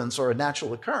disturbance are a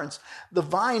natural occurrence, the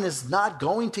vine is not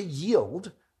going to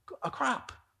yield a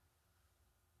crop.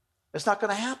 It's not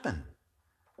going to happen.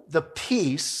 The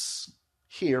peace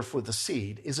here for the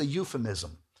seed is a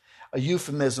euphemism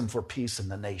for peace in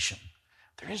the nation.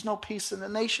 There is no peace in the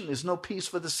nation. There's no peace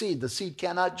for the seed. The seed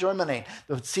cannot germinate.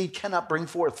 The seed cannot bring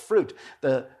forth fruit.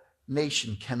 The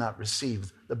nation cannot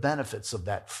receive the benefits of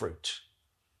that fruit.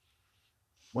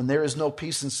 When there is no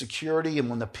peace and security, and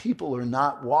when the people are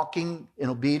not walking in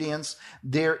obedience,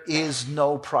 there is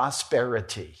no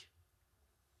prosperity.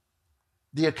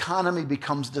 The economy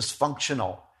becomes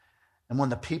dysfunctional. And when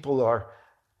the people are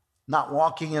not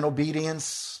walking in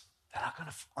obedience, they're not going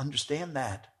to understand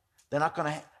that.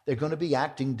 They're going to be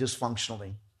acting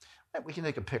dysfunctionally. We can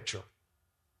take a picture.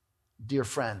 Dear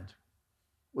friend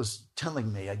was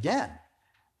telling me again,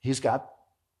 he's got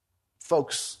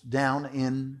folks down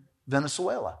in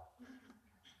Venezuela.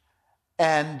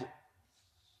 And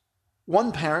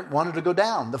one parent wanted to go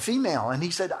down, the female, and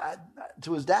he said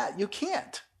to his dad, you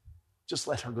can't just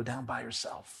let her go down by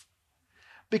herself.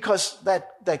 Because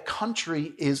that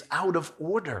country is out of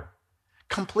order,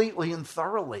 completely and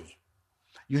thoroughly.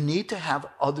 You need to have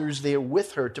others there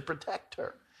with her to protect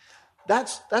her.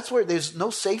 That's where there's no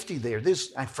safety there.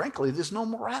 Frankly, there's no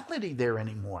morality there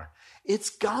anymore. It's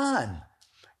gone.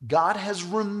 God has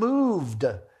removed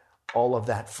all of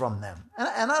that from them.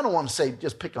 And I don't want to say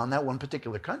just pick on that one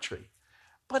particular country,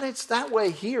 but it's that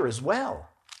way here as well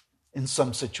in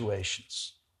some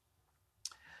situations.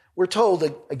 We're told,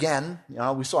 again,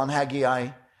 we saw in Haggai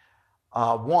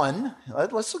 1.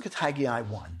 Let's look at Haggai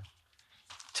 1,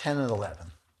 10 and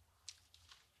 11.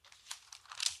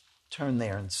 Turn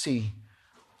there and see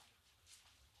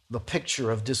the picture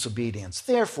of disobedience.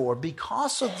 Therefore,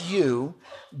 because of you,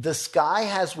 the sky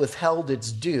has withheld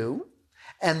its dew,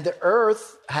 and the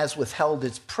earth has withheld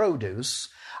its produce.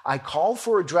 I call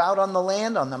for a drought on the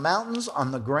land, on the mountains,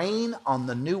 on the grain, on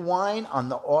the new wine, on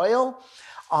the oil,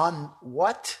 on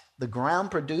what the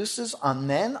ground produces, on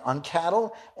men, on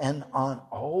cattle, and on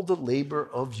all the labor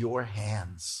of your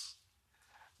hands.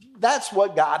 That's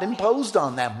what God imposed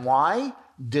on them. Why?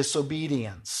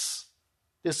 Disobedience.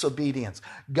 Disobedience.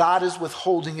 God is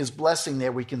withholding his blessing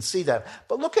there. We can see that.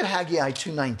 But look at Haggai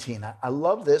 2:19. I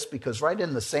love this because right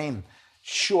in the same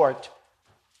short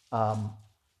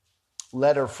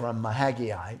letter from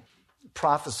Haggai,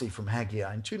 prophecy from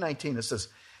Haggai, in 2:19 it says,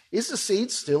 is the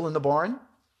seed still in the barn?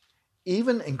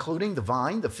 Even including the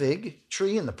vine, the fig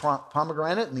tree, and the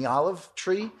pomegranate, and the olive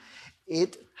tree?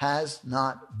 It has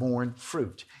not borne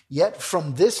fruit. Yet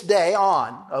from this day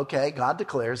on, God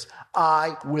declares,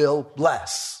 I will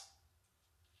bless.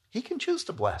 He can choose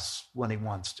to bless when he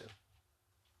wants to.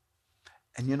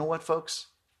 And you know what, folks?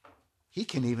 He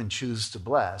can even choose to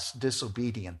bless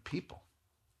disobedient people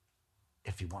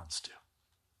if he wants to.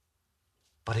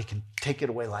 But he can take it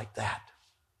away like that.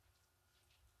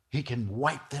 He can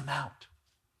wipe them out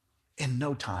in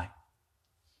no time.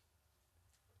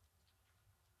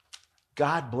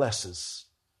 God blesses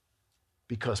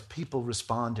because people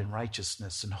respond in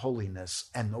righteousness and holiness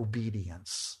and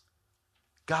obedience.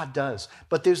 God does.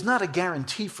 But there's not a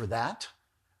guarantee for that.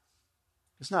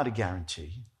 There's not a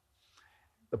guarantee.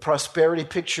 The prosperity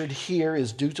pictured here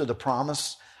is due to the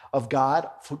promise of God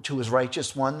to his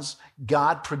righteous ones.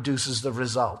 God produces the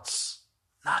results,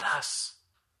 not us.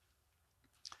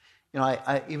 You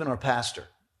know, even our pastor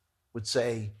would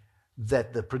say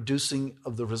that the producing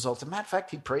of the results, as a matter of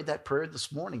fact, he prayed that prayer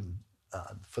this morning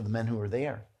for the men who were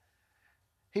there.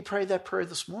 He prayed that prayer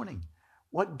this morning.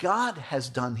 What God has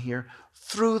done here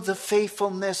through the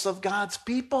faithfulness of God's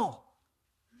people.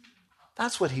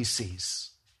 That's what he sees.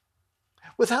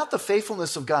 Without the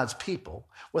faithfulness of God's people,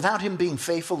 without him being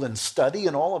faithful in study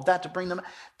and all of that to bring them,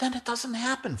 then it doesn't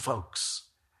happen, folks.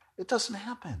 It doesn't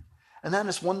happen. And then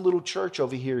it's one little church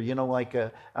over here, you know, like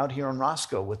out here in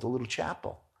Roscoe with the little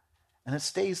chapel. And it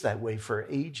stays that way for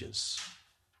ages.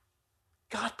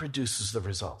 God produces the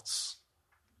results.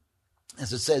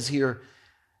 As it says here,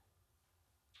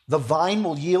 the vine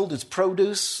will yield its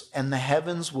produce and the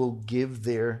heavens will give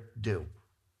their due.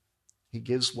 He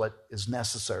gives what is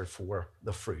necessary for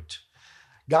the fruit.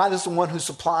 God is the one who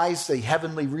supplies the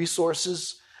heavenly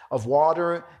resources of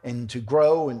water and to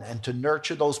grow and to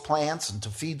nurture those plants and to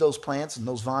feed those plants and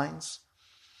those vines.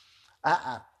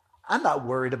 I'm not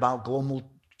worried about global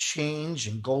change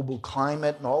and global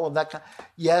climate and all of that.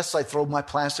 Yes, I throw my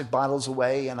plastic bottles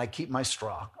away and I keep my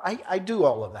straw. I do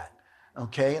all of that,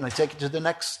 okay? And I take it to the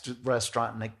next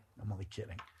restaurant and I'm only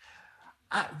kidding.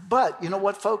 But you know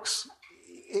what, folks?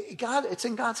 It's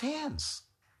in God's hands.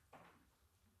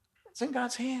 It's in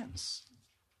God's hands.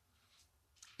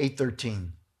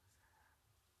 8:13.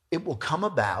 It will come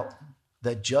about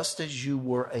that just as you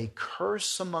were a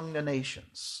curse among the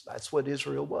nations, that's what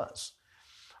Israel was,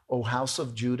 O house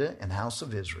of Judah and house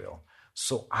of Israel,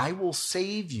 so I will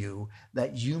save you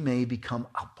that you may become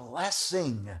a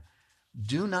blessing.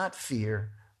 Do not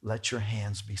fear, let your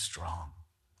hands be strong.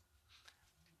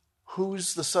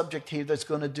 Who's the subject here that's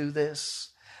going to do this?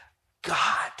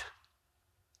 God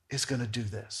is going to do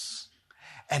this.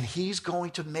 And he's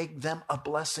going to make them a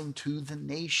blessing to the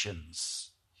nations.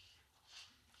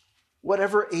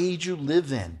 Whatever age you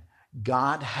live in,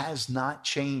 God has not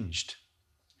changed.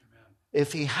 Amen.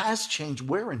 If he has changed,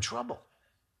 we're in trouble.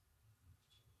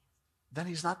 Then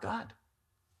he's not God.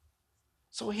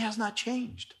 So he has not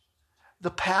changed.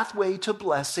 The pathway to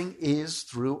blessing is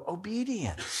through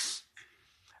obedience.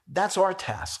 That's our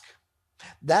task.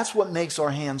 That's what makes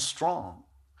our hands strong.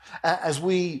 As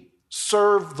we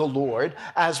serve the Lord,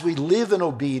 as we live in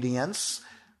obedience,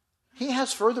 he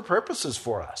has further purposes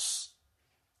for us.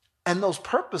 And those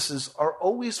purposes are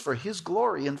always for his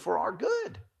glory and for our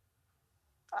good.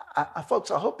 Folks,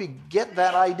 I hope you get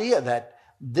that idea that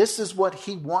this is what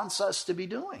he wants us to be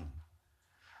doing.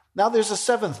 Now there's a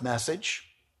seventh message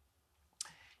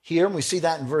here, and we see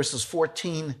that in verses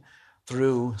 14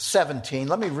 through 17.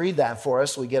 Let me read that for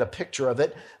us so we get a picture of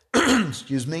it.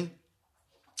 Excuse me.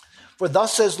 For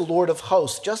thus says the Lord of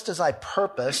hosts, just as I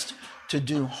purposed to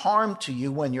do harm to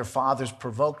you when your fathers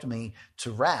provoked me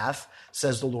to wrath,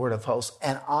 says the Lord of hosts,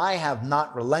 and I have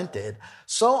not relented,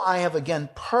 so I have again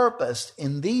purposed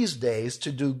in these days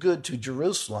to do good to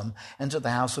Jerusalem and to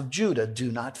the house of Judah.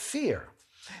 Do not fear.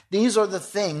 These are the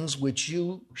things which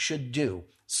you should do.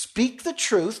 Speak the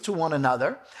truth to one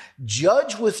another,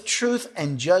 judge with truth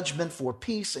and judgment for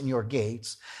peace in your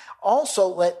gates. Also,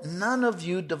 let none of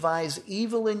you devise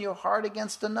evil in your heart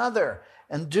against another,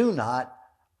 and do not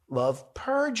love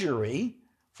perjury,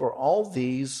 for all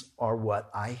these are what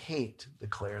I hate,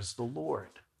 declares the Lord.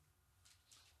 It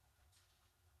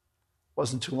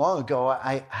wasn't too long ago,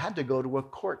 I had to go to a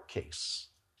court case.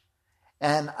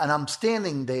 And I'm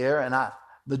standing there, and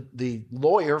the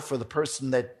lawyer for the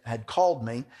person that had called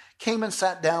me came and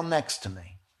sat down next to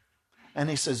me. And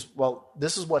he says, well,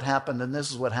 this is what happened, and this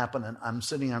is what happened. And I'm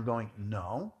sitting there going,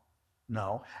 no.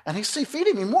 And he's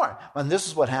feeding me more. And this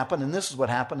is what happened, and this is what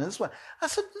happened, and this is what. I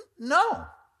said, no.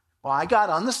 Well, I got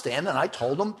on the stand, and I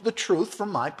told him the truth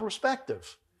from my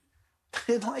perspective.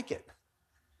 He didn't like it.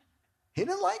 He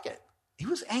didn't like it. He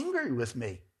was angry with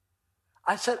me.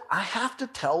 I said, I have to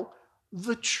tell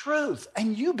the truth,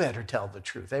 and you better tell the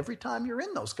truth every time you're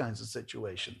in those kinds of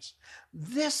situations.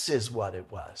 This is what it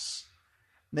was.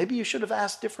 Maybe you should have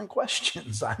asked different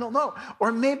questions. I don't know.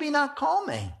 Or maybe not call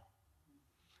me.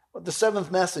 But the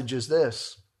seventh message is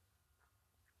this.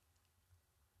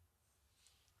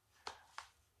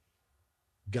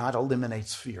 God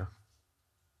eliminates fear.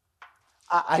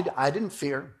 I didn't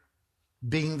fear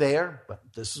being there, but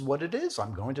this is what it is.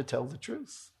 I'm going to tell the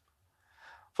truth.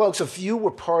 Folks, if you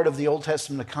were part of the Old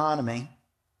Testament economy,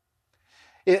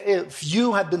 if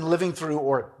you had been living through,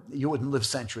 or you wouldn't live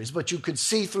centuries, but you could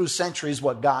see through centuries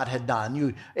what God had done. You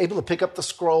were able to pick up the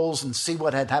scrolls and see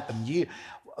what had happened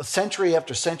century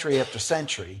after century after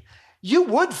century. You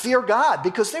would fear God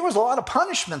because there was a lot of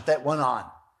punishment that went on.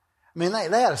 I mean,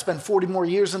 they had to spend 40 more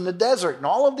years in the desert and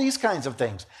all of these kinds of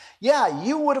things. Yeah,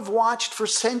 you would have watched for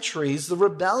centuries the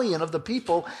rebellion of the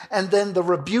people and then the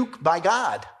rebuke by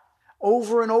God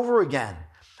over and over again,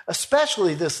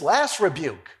 especially this last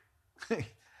rebuke.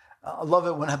 I love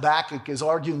it when Habakkuk is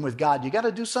arguing with God. You got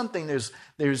to do something.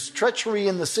 There's treachery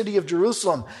in the city of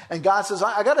Jerusalem. And God says,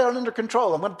 I got it under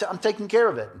control. I'm taking care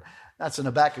of it. That's in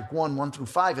Habakkuk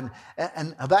 1:1-5.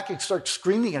 And Habakkuk starts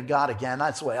screaming at God again.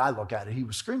 That's the way I look at it. He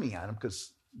was screaming at him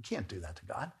because you can't do that to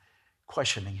God,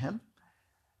 questioning him.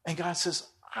 And God says,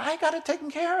 I got it taken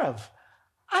care of.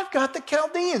 I've got the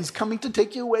Chaldeans coming to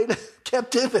take you away to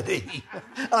captivity.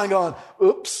 And I'm going,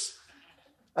 oops.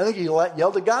 I think he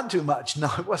yelled at God too much. No,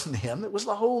 it wasn't him. It was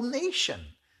the whole nation.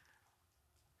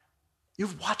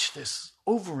 You've watched this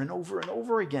over and over and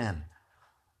over again.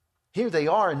 Here they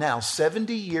are now,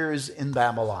 70 years in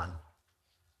Babylon.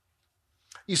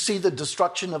 You see the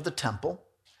destruction of the temple,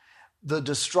 the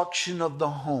destruction of the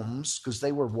homes, because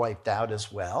they were wiped out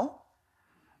as well.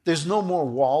 There's no more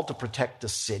wall to protect the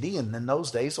city. And in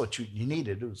those days, what you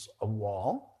needed was a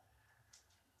wall.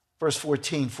 Verse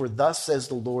 14, for thus says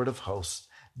the Lord of hosts,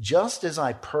 just as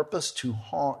I purposed to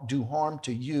do harm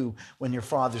to you when your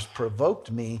fathers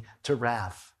provoked me to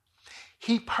wrath.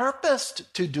 He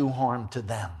purposed to do harm to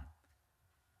them.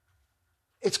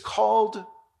 It's called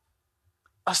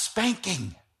a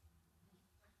spanking.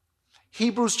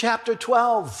 Hebrews chapter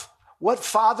 12. What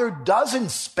father doesn't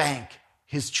spank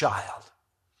his child?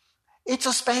 It's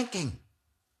a spanking.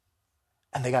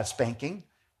 And they got spanking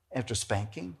after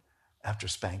spanking after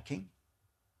spanking.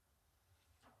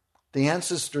 The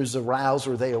ancestors aroused,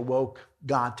 or they awoke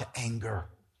God to anger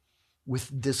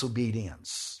with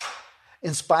disobedience.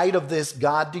 In spite of this,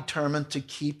 God determined to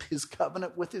keep his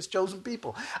covenant with his chosen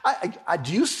people.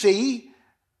 Do you see?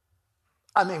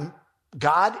 I mean,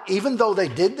 God, even though they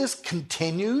did this,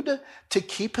 continued to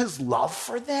keep his love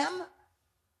for them.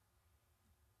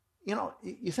 You know,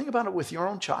 you think about it with your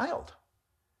own child.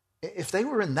 If they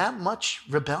were in that much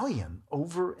rebellion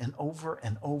over and over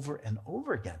and over and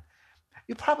over again,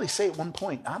 you'd probably say at one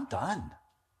point, I'm done.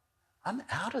 I'm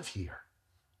out of here.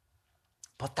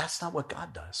 But that's not what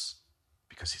God does,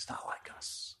 because he's not like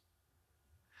us.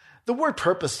 The word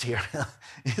purposed here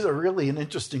is really an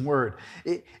interesting word.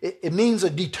 It means a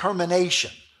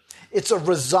determination. It's a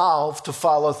resolve to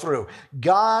follow through.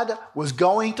 God was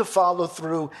going to follow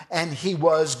through, and he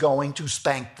was going to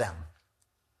spank them.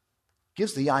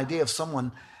 Gives the idea of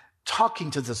someone talking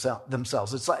to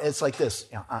themselves. It's like this.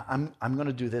 You know, I'm going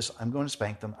to do this. I'm going to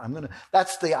spank them.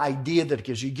 That's the idea that it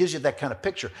gives you. It gives you that kind of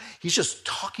picture. He's just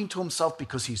talking to himself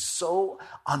because he's so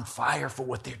on fire for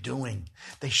what they're doing.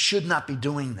 They should not be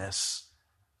doing this.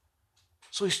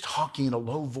 So he's talking in a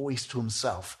low voice to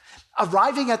himself,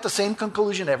 arriving at the same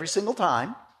conclusion every single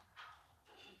time.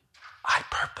 I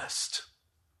purposed.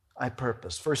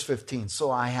 Verse 15,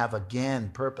 so I have again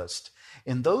purposed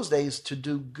in those days to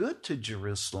do good to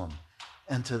Jerusalem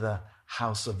and to the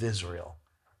house of Israel.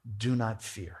 Do not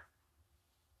fear.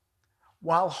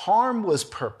 While harm was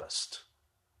purposed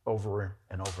over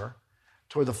and over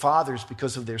toward the fathers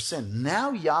because of their sin,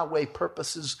 now Yahweh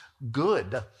purposes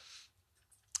good.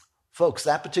 Folks,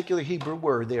 that particular Hebrew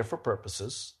word there for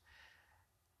purposes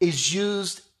is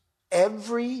used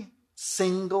every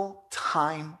single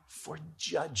time for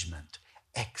judgment,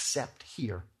 except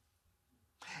here.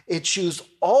 It's used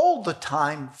all the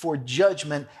time for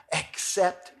judgment,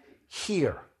 except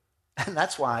here. And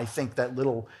that's why I think that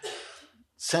little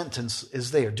sentence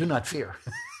is there. Do not fear.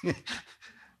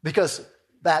 Because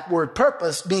that word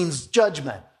purpose means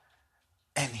judgment.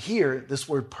 And here, this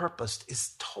word purposed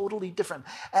is totally different.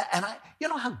 And you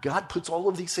know how God puts all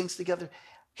of these things together?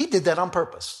 He did that on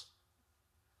purpose.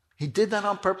 He did that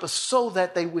on purpose so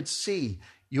that they would see,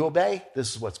 you obey,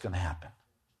 this is what's going to happen.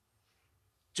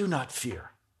 Do not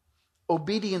fear.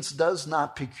 Obedience does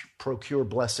not procure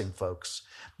blessing, folks,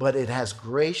 but it has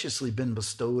graciously been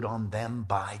bestowed on them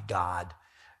by God.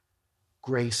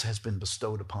 Grace has been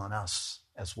bestowed upon us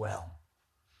as well.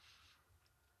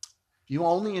 You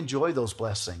only enjoy those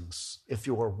blessings if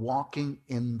you are walking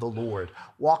in the Lord,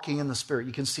 walking in the Spirit.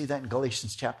 You can see that in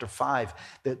Galatians chapter 5,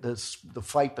 the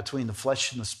fight between the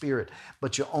flesh and the Spirit.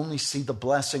 But you only see the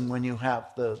blessing when you have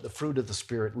the fruit of the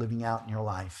Spirit living out in your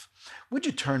life. Would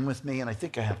you turn with me? And I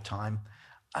think I have time.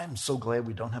 I'm so glad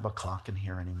we don't have a clock in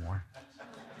here anymore.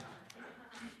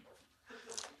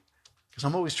 Because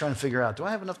I'm always trying to figure out, do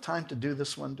I have enough time to do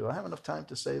this one? Do I have enough time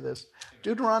to say this?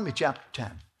 Deuteronomy chapter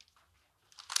 10.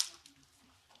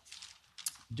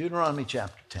 Deuteronomy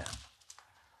chapter 10.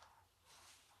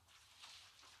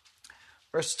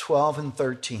 Verse 12 and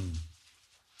 13.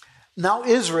 Now,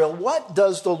 Israel, what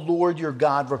does the Lord your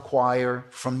God require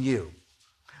from you?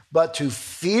 But to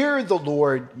fear the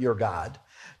Lord your God,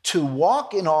 to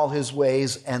walk in all his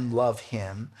ways and love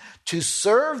him, to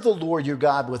serve the Lord your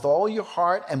God with all your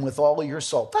heart and with all your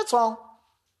soul. That's all.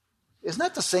 Isn't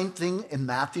that the same thing in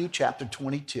Matthew chapter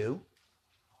 22?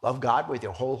 Love God with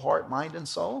your whole heart, mind, and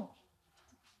soul.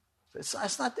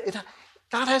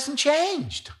 God hasn't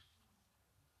changed.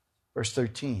 Verse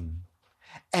 13.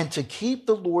 And to keep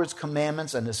the Lord's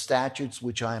commandments and his statutes,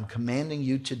 which I am commanding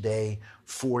you today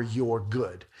for your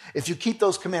good. If you keep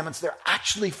those commandments, they're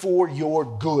actually for your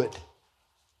good.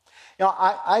 You know,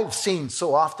 I've seen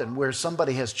so often where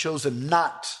somebody has chosen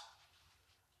not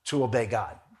to obey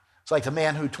God. It's like the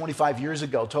man who 25 years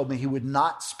ago told me he would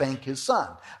not spank his son.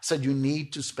 I said, you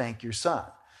need to spank your son.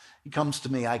 He comes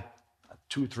to me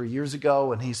 2 or 3 years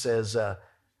ago and he says,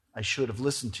 I should have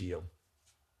listened to you.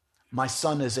 My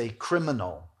son is a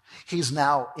criminal. He's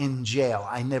now in jail.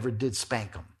 I never did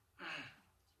spank him.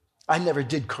 I never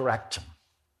did correct him.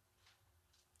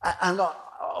 I'm going,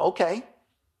 okay.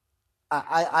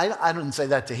 I didn't say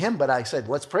that to him, but I said,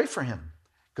 let's pray for him.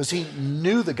 Because he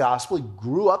knew the gospel. He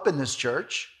grew up in this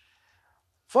church.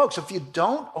 Folks, if you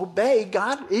don't obey,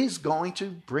 God is going to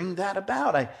bring that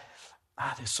about.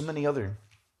 There's so many other.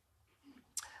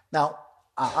 Now,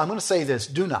 I'm going to say this.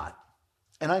 Do not,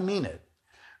 and I mean it.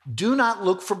 Do not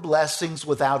look for blessings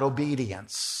without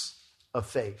obedience of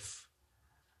faith.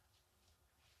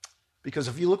 Because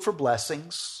if you look for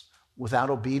blessings without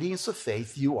obedience of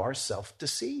faith, you are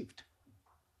self-deceived.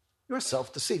 You're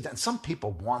self-deceived. And some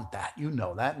people want that. You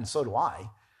know that, and so do I.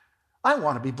 I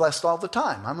want to be blessed all the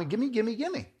time. I mean, gimme, gimme,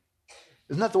 gimme.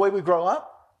 Isn't that the way we grow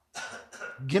up?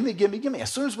 Gimme, gimme, gimme.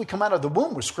 As soon as we come out of the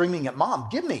womb, we're screaming at mom,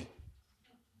 give me.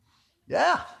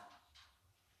 Yeah.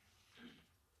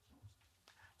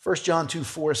 1 John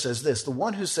 2:4 says this, the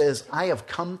one who says, I have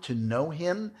come to know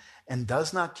him and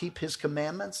does not keep his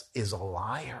commandments is a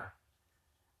liar,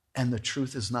 and the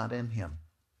truth is not in him.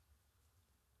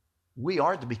 We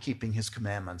are to be keeping his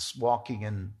commandments, walking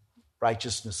in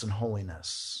righteousness and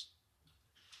holiness.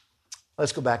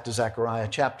 Let's go back to Zechariah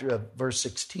verse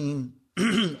 16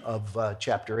 of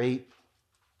chapter 8.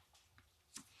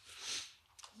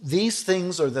 These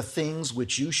things are the things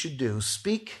which you should do.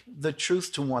 Speak the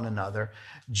truth to one another.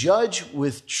 Judge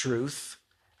with truth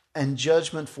and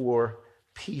judgment for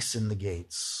peace in the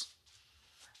gates.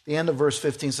 The end of verse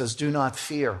 15 says, do not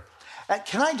fear.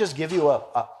 Can I just give you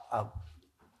a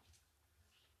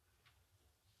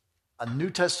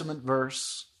New Testament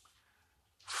verse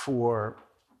for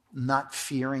not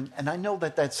fearing? And I know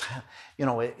that's,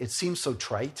 it seems so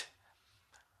trite,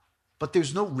 but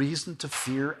there's no reason to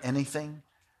fear anything.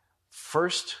 1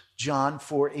 John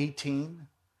 4:18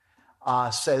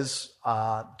 says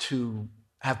to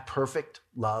have perfect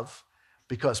love,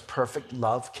 because perfect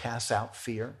love casts out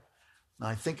fear. Now,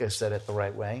 I think I said it the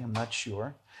right way. I'm not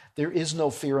sure. There is no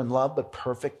fear in love, but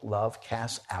perfect love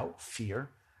casts out fear.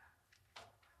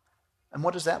 And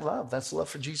what is that love? That's love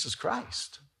for Jesus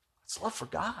Christ. It's love for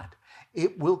God.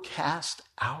 It will cast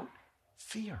out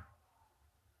fear.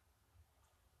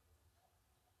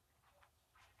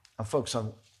 Now, folks, I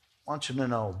want you to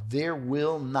know there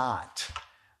will not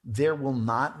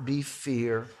be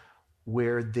fear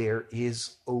where there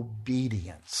is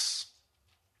obedience.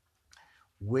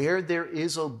 Where there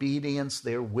is obedience,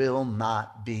 there will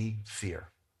not be fear.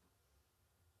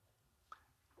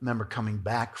 I remember coming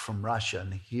back from Russia,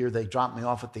 and here they dropped me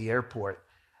off at the airport.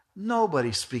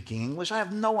 Nobody's speaking English. I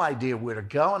have no idea where to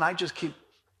go, and I just keep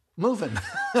moving.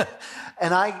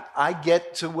 And I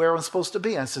get to where I'm supposed to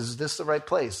be. I says, is this the right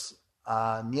place?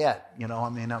 Yet,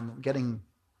 I'm getting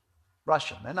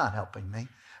Russian. They're not helping me.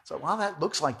 So, well, that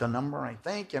looks like the number, I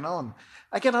think, and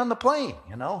I get on the plane,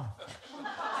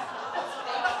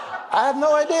 I have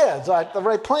no idea. It's like the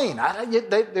right plane.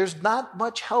 There's not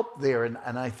much help there, and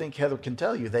I think Heather can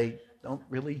tell you they don't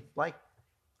really like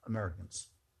Americans,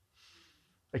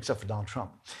 except for Donald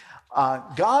Trump.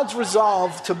 God's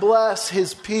resolve to bless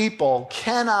his people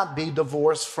cannot be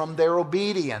divorced from their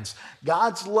obedience.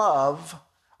 God's love,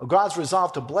 God's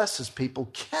resolve to bless his people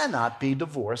cannot be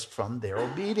divorced from their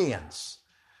obedience.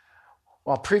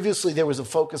 While previously there was a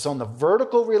focus on the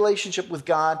vertical relationship with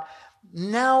God,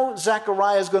 now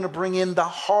Zechariah is going to bring in the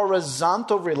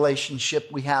horizontal relationship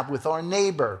we have with our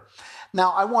neighbor.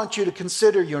 Now, I want you to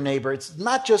consider your neighbor. It's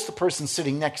not just the person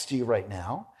sitting next to you right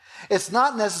now. It's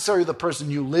not necessarily the person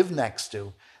you live next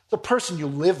to. It's the person you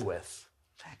live with.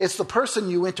 It's the person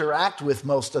you interact with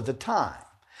most of the time.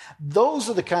 Those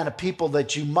are the kind of people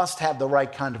that you must have the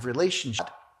right kind of relationship.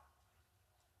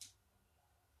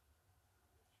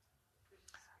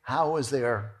 How is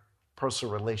their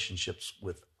personal relationships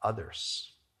with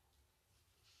others?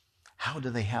 How do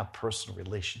they have personal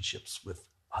relationships with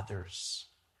others?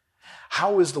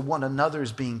 How is the one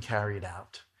another's being carried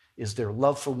out? Is there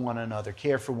love for one another,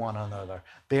 care for one another,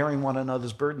 bearing one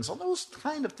another's burdens? All those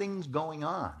kind of things going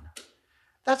on.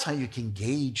 That's how you can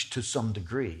gauge to some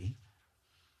degree.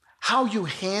 How you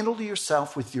handle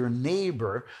yourself with your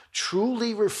neighbor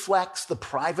truly reflects the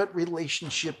private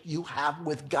relationship you have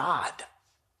with God.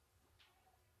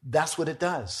 That's what it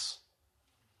does.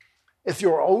 If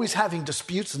you're always having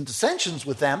disputes and dissensions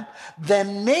with them,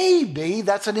 then maybe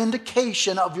that's an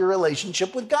indication of your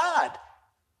relationship with God.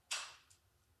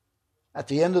 At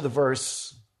the end of the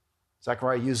verse,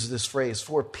 Zechariah uses this phrase,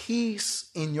 for peace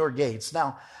in your gates.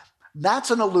 Now, that's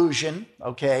an allusion,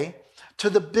 okay, to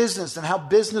the business and how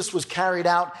business was carried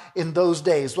out in those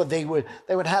days. What they would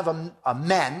have a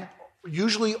men,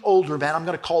 usually older men. I'm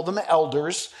going to call them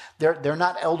elders. They're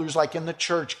not elders like in the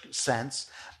church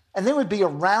sense. And they would be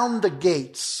around the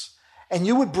gates, and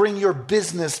you would bring your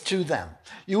business to them.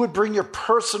 You would bring your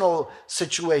personal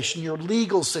situation, your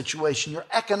legal situation, your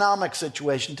economic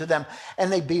situation to them, and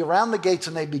they'd be around the gates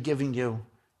and they'd be giving you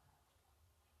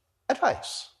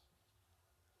advice.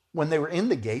 When they were in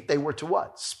the gate, they were to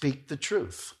what? Speak the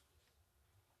truth.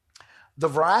 The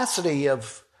veracity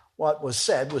of what was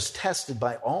said was tested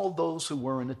by all those who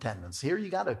were in attendance. Here you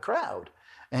got a crowd.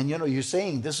 And, you're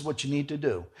saying this is what you need to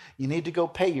do. You need to go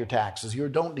pay your taxes. You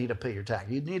don't need to pay your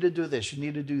tax. You need to do this. You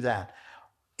need to do that.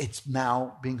 It's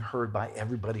now being heard by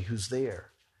everybody who's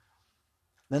there.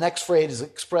 The next phrase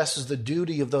expresses the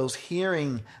duty of those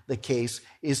hearing the case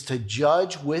is to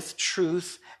judge with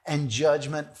truth and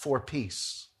judgment for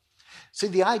peace. See,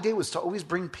 the idea was to always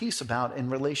bring peace about in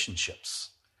relationships.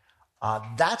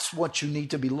 That's what you need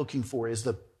to be looking for, is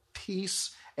the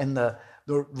peace and the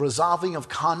resolving of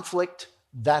conflict.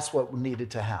 That's what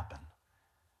needed to happen.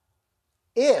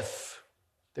 If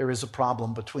there is a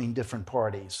problem between different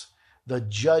parties, the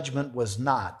judgment was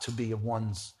not to be of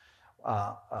one's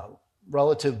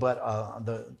relative, but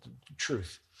the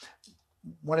truth.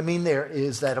 What I mean there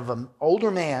is that if an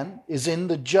older man is in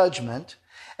the judgment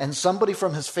and somebody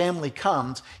from his family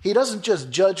comes, he doesn't just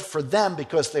judge for them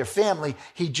because they're family,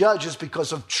 he judges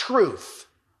because of truth.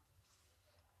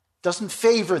 Doesn't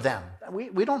favor them.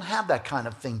 We don't have that kind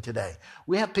of thing today.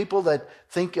 We have people that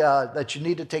think that you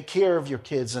need to take care of your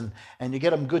kids and you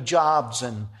get them good jobs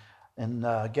and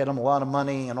get them a lot of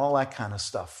money and all that kind of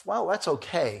stuff. Well, that's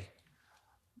okay,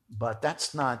 but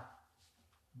that's not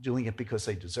doing it because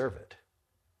they deserve it.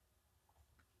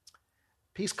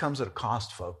 Peace comes at a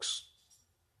cost, folks.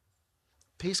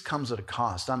 Peace comes at a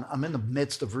cost. I'm in the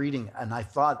midst of reading, and I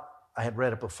thought I had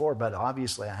read it before, but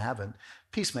obviously I haven't.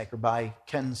 Peacemaker by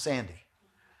Ken Sande.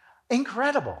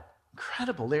 Incredible.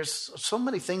 There's so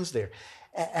many things there.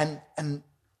 And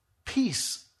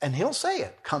peace, and he'll say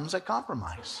it, comes at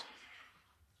compromise.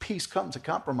 Peace comes at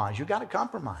compromise. You got to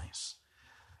compromise.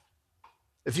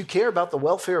 If you care about the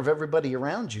welfare of everybody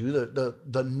around you,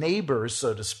 the neighbors,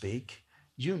 so to speak,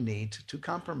 you need to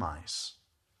compromise.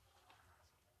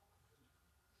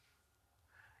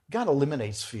 God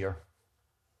eliminates fear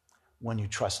when you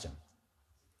trust him.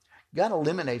 God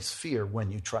eliminates fear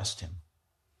when you trust him.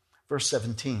 Verse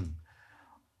 17,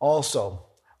 also,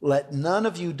 let none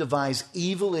of you devise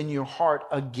evil in your heart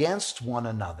against one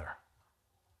another,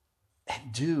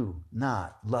 and do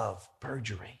not love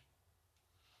perjury.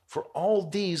 For all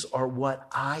these are what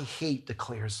I hate,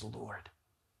 declares the Lord.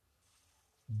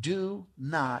 Do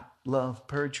not love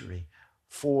perjury,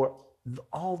 for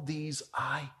all these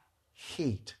I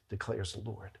hate, declares the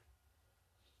Lord.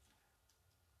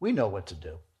 We know what to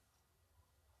do.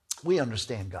 We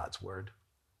understand God's word.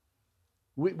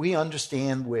 We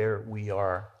understand where we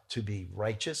are to be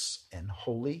righteous and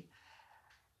holy.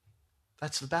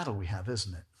 That's the battle we have,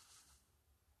 isn't it?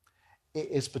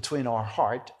 It's between our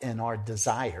heart and our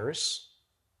desires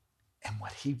and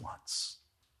what he wants.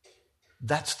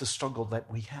 That's the struggle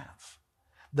that we have.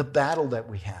 the battle that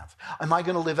we have. Am I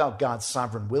going to live out God's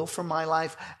sovereign will for my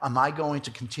life? Am I going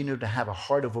to continue to have a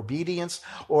heart of obedience?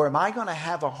 Or am I going to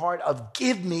have a heart of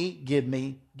give me, give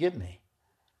me, give me?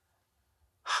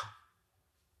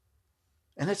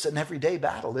 And it's an everyday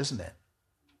battle, isn't it?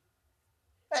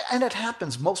 And it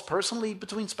happens most personally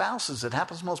between spouses. It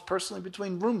happens most personally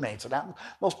between roommates. It happens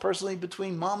most personally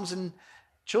between moms and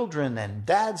children and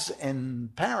dads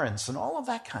and parents and all of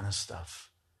that kind of stuff.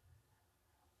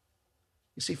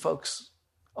 You see, folks,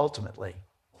 ultimately,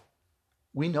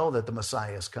 we know that the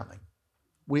Messiah is coming.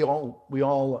 We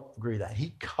all agree that.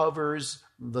 He covers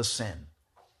the sin.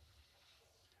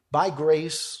 By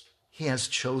grace, he has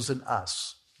chosen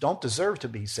us. Don't deserve to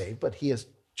be saved, but he has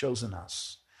chosen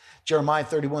us. Jeremiah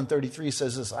 31:33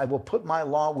 says this, I will put my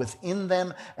law within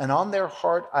them, and on their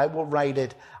heart I will write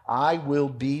it. I will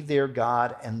be their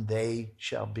God, and they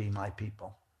shall be my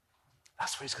people.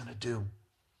 That's what he's going to do.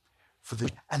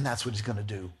 And that's what he's going to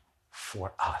do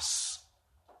for us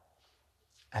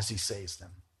as he saves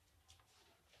them.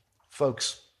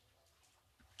 Folks,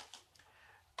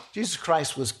 Jesus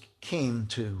Christ came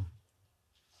to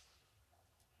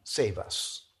save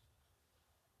us.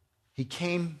 He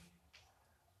came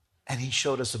and he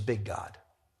showed us a big God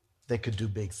that could do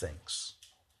big things.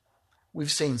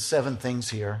 We've seen 7 things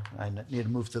here. I need to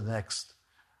move to the next.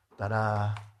 But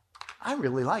I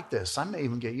really like this. I may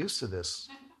even get used to this.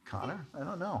 Connor, I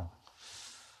don't know.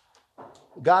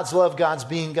 God's love, God's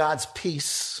being, God's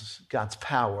peace, God's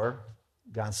power,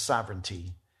 God's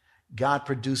sovereignty. God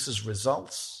produces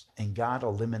results, and God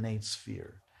eliminates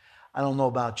fear. I don't know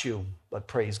about you, but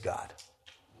praise God.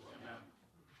 Amen.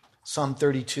 Psalm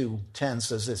 32:10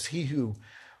 says this, he who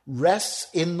rests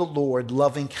in the Lord,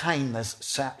 loving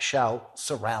kindness shall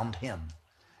surround him.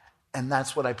 And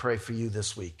that's what I pray for you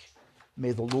this week.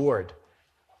 May the Lord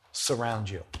surround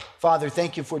you. Father,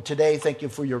 thank you for today. Thank you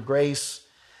for your grace.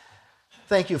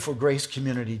 Thank you for Grace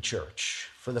Community Church,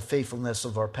 for the faithfulness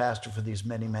of our pastor for these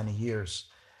many, many years.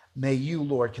 May you,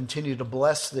 Lord, continue to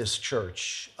bless this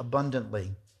church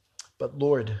abundantly. But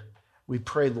Lord, we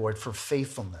pray, Lord, for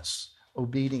faithfulness,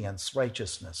 obedience,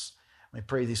 righteousness. We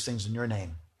pray these things in your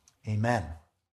name. Amen.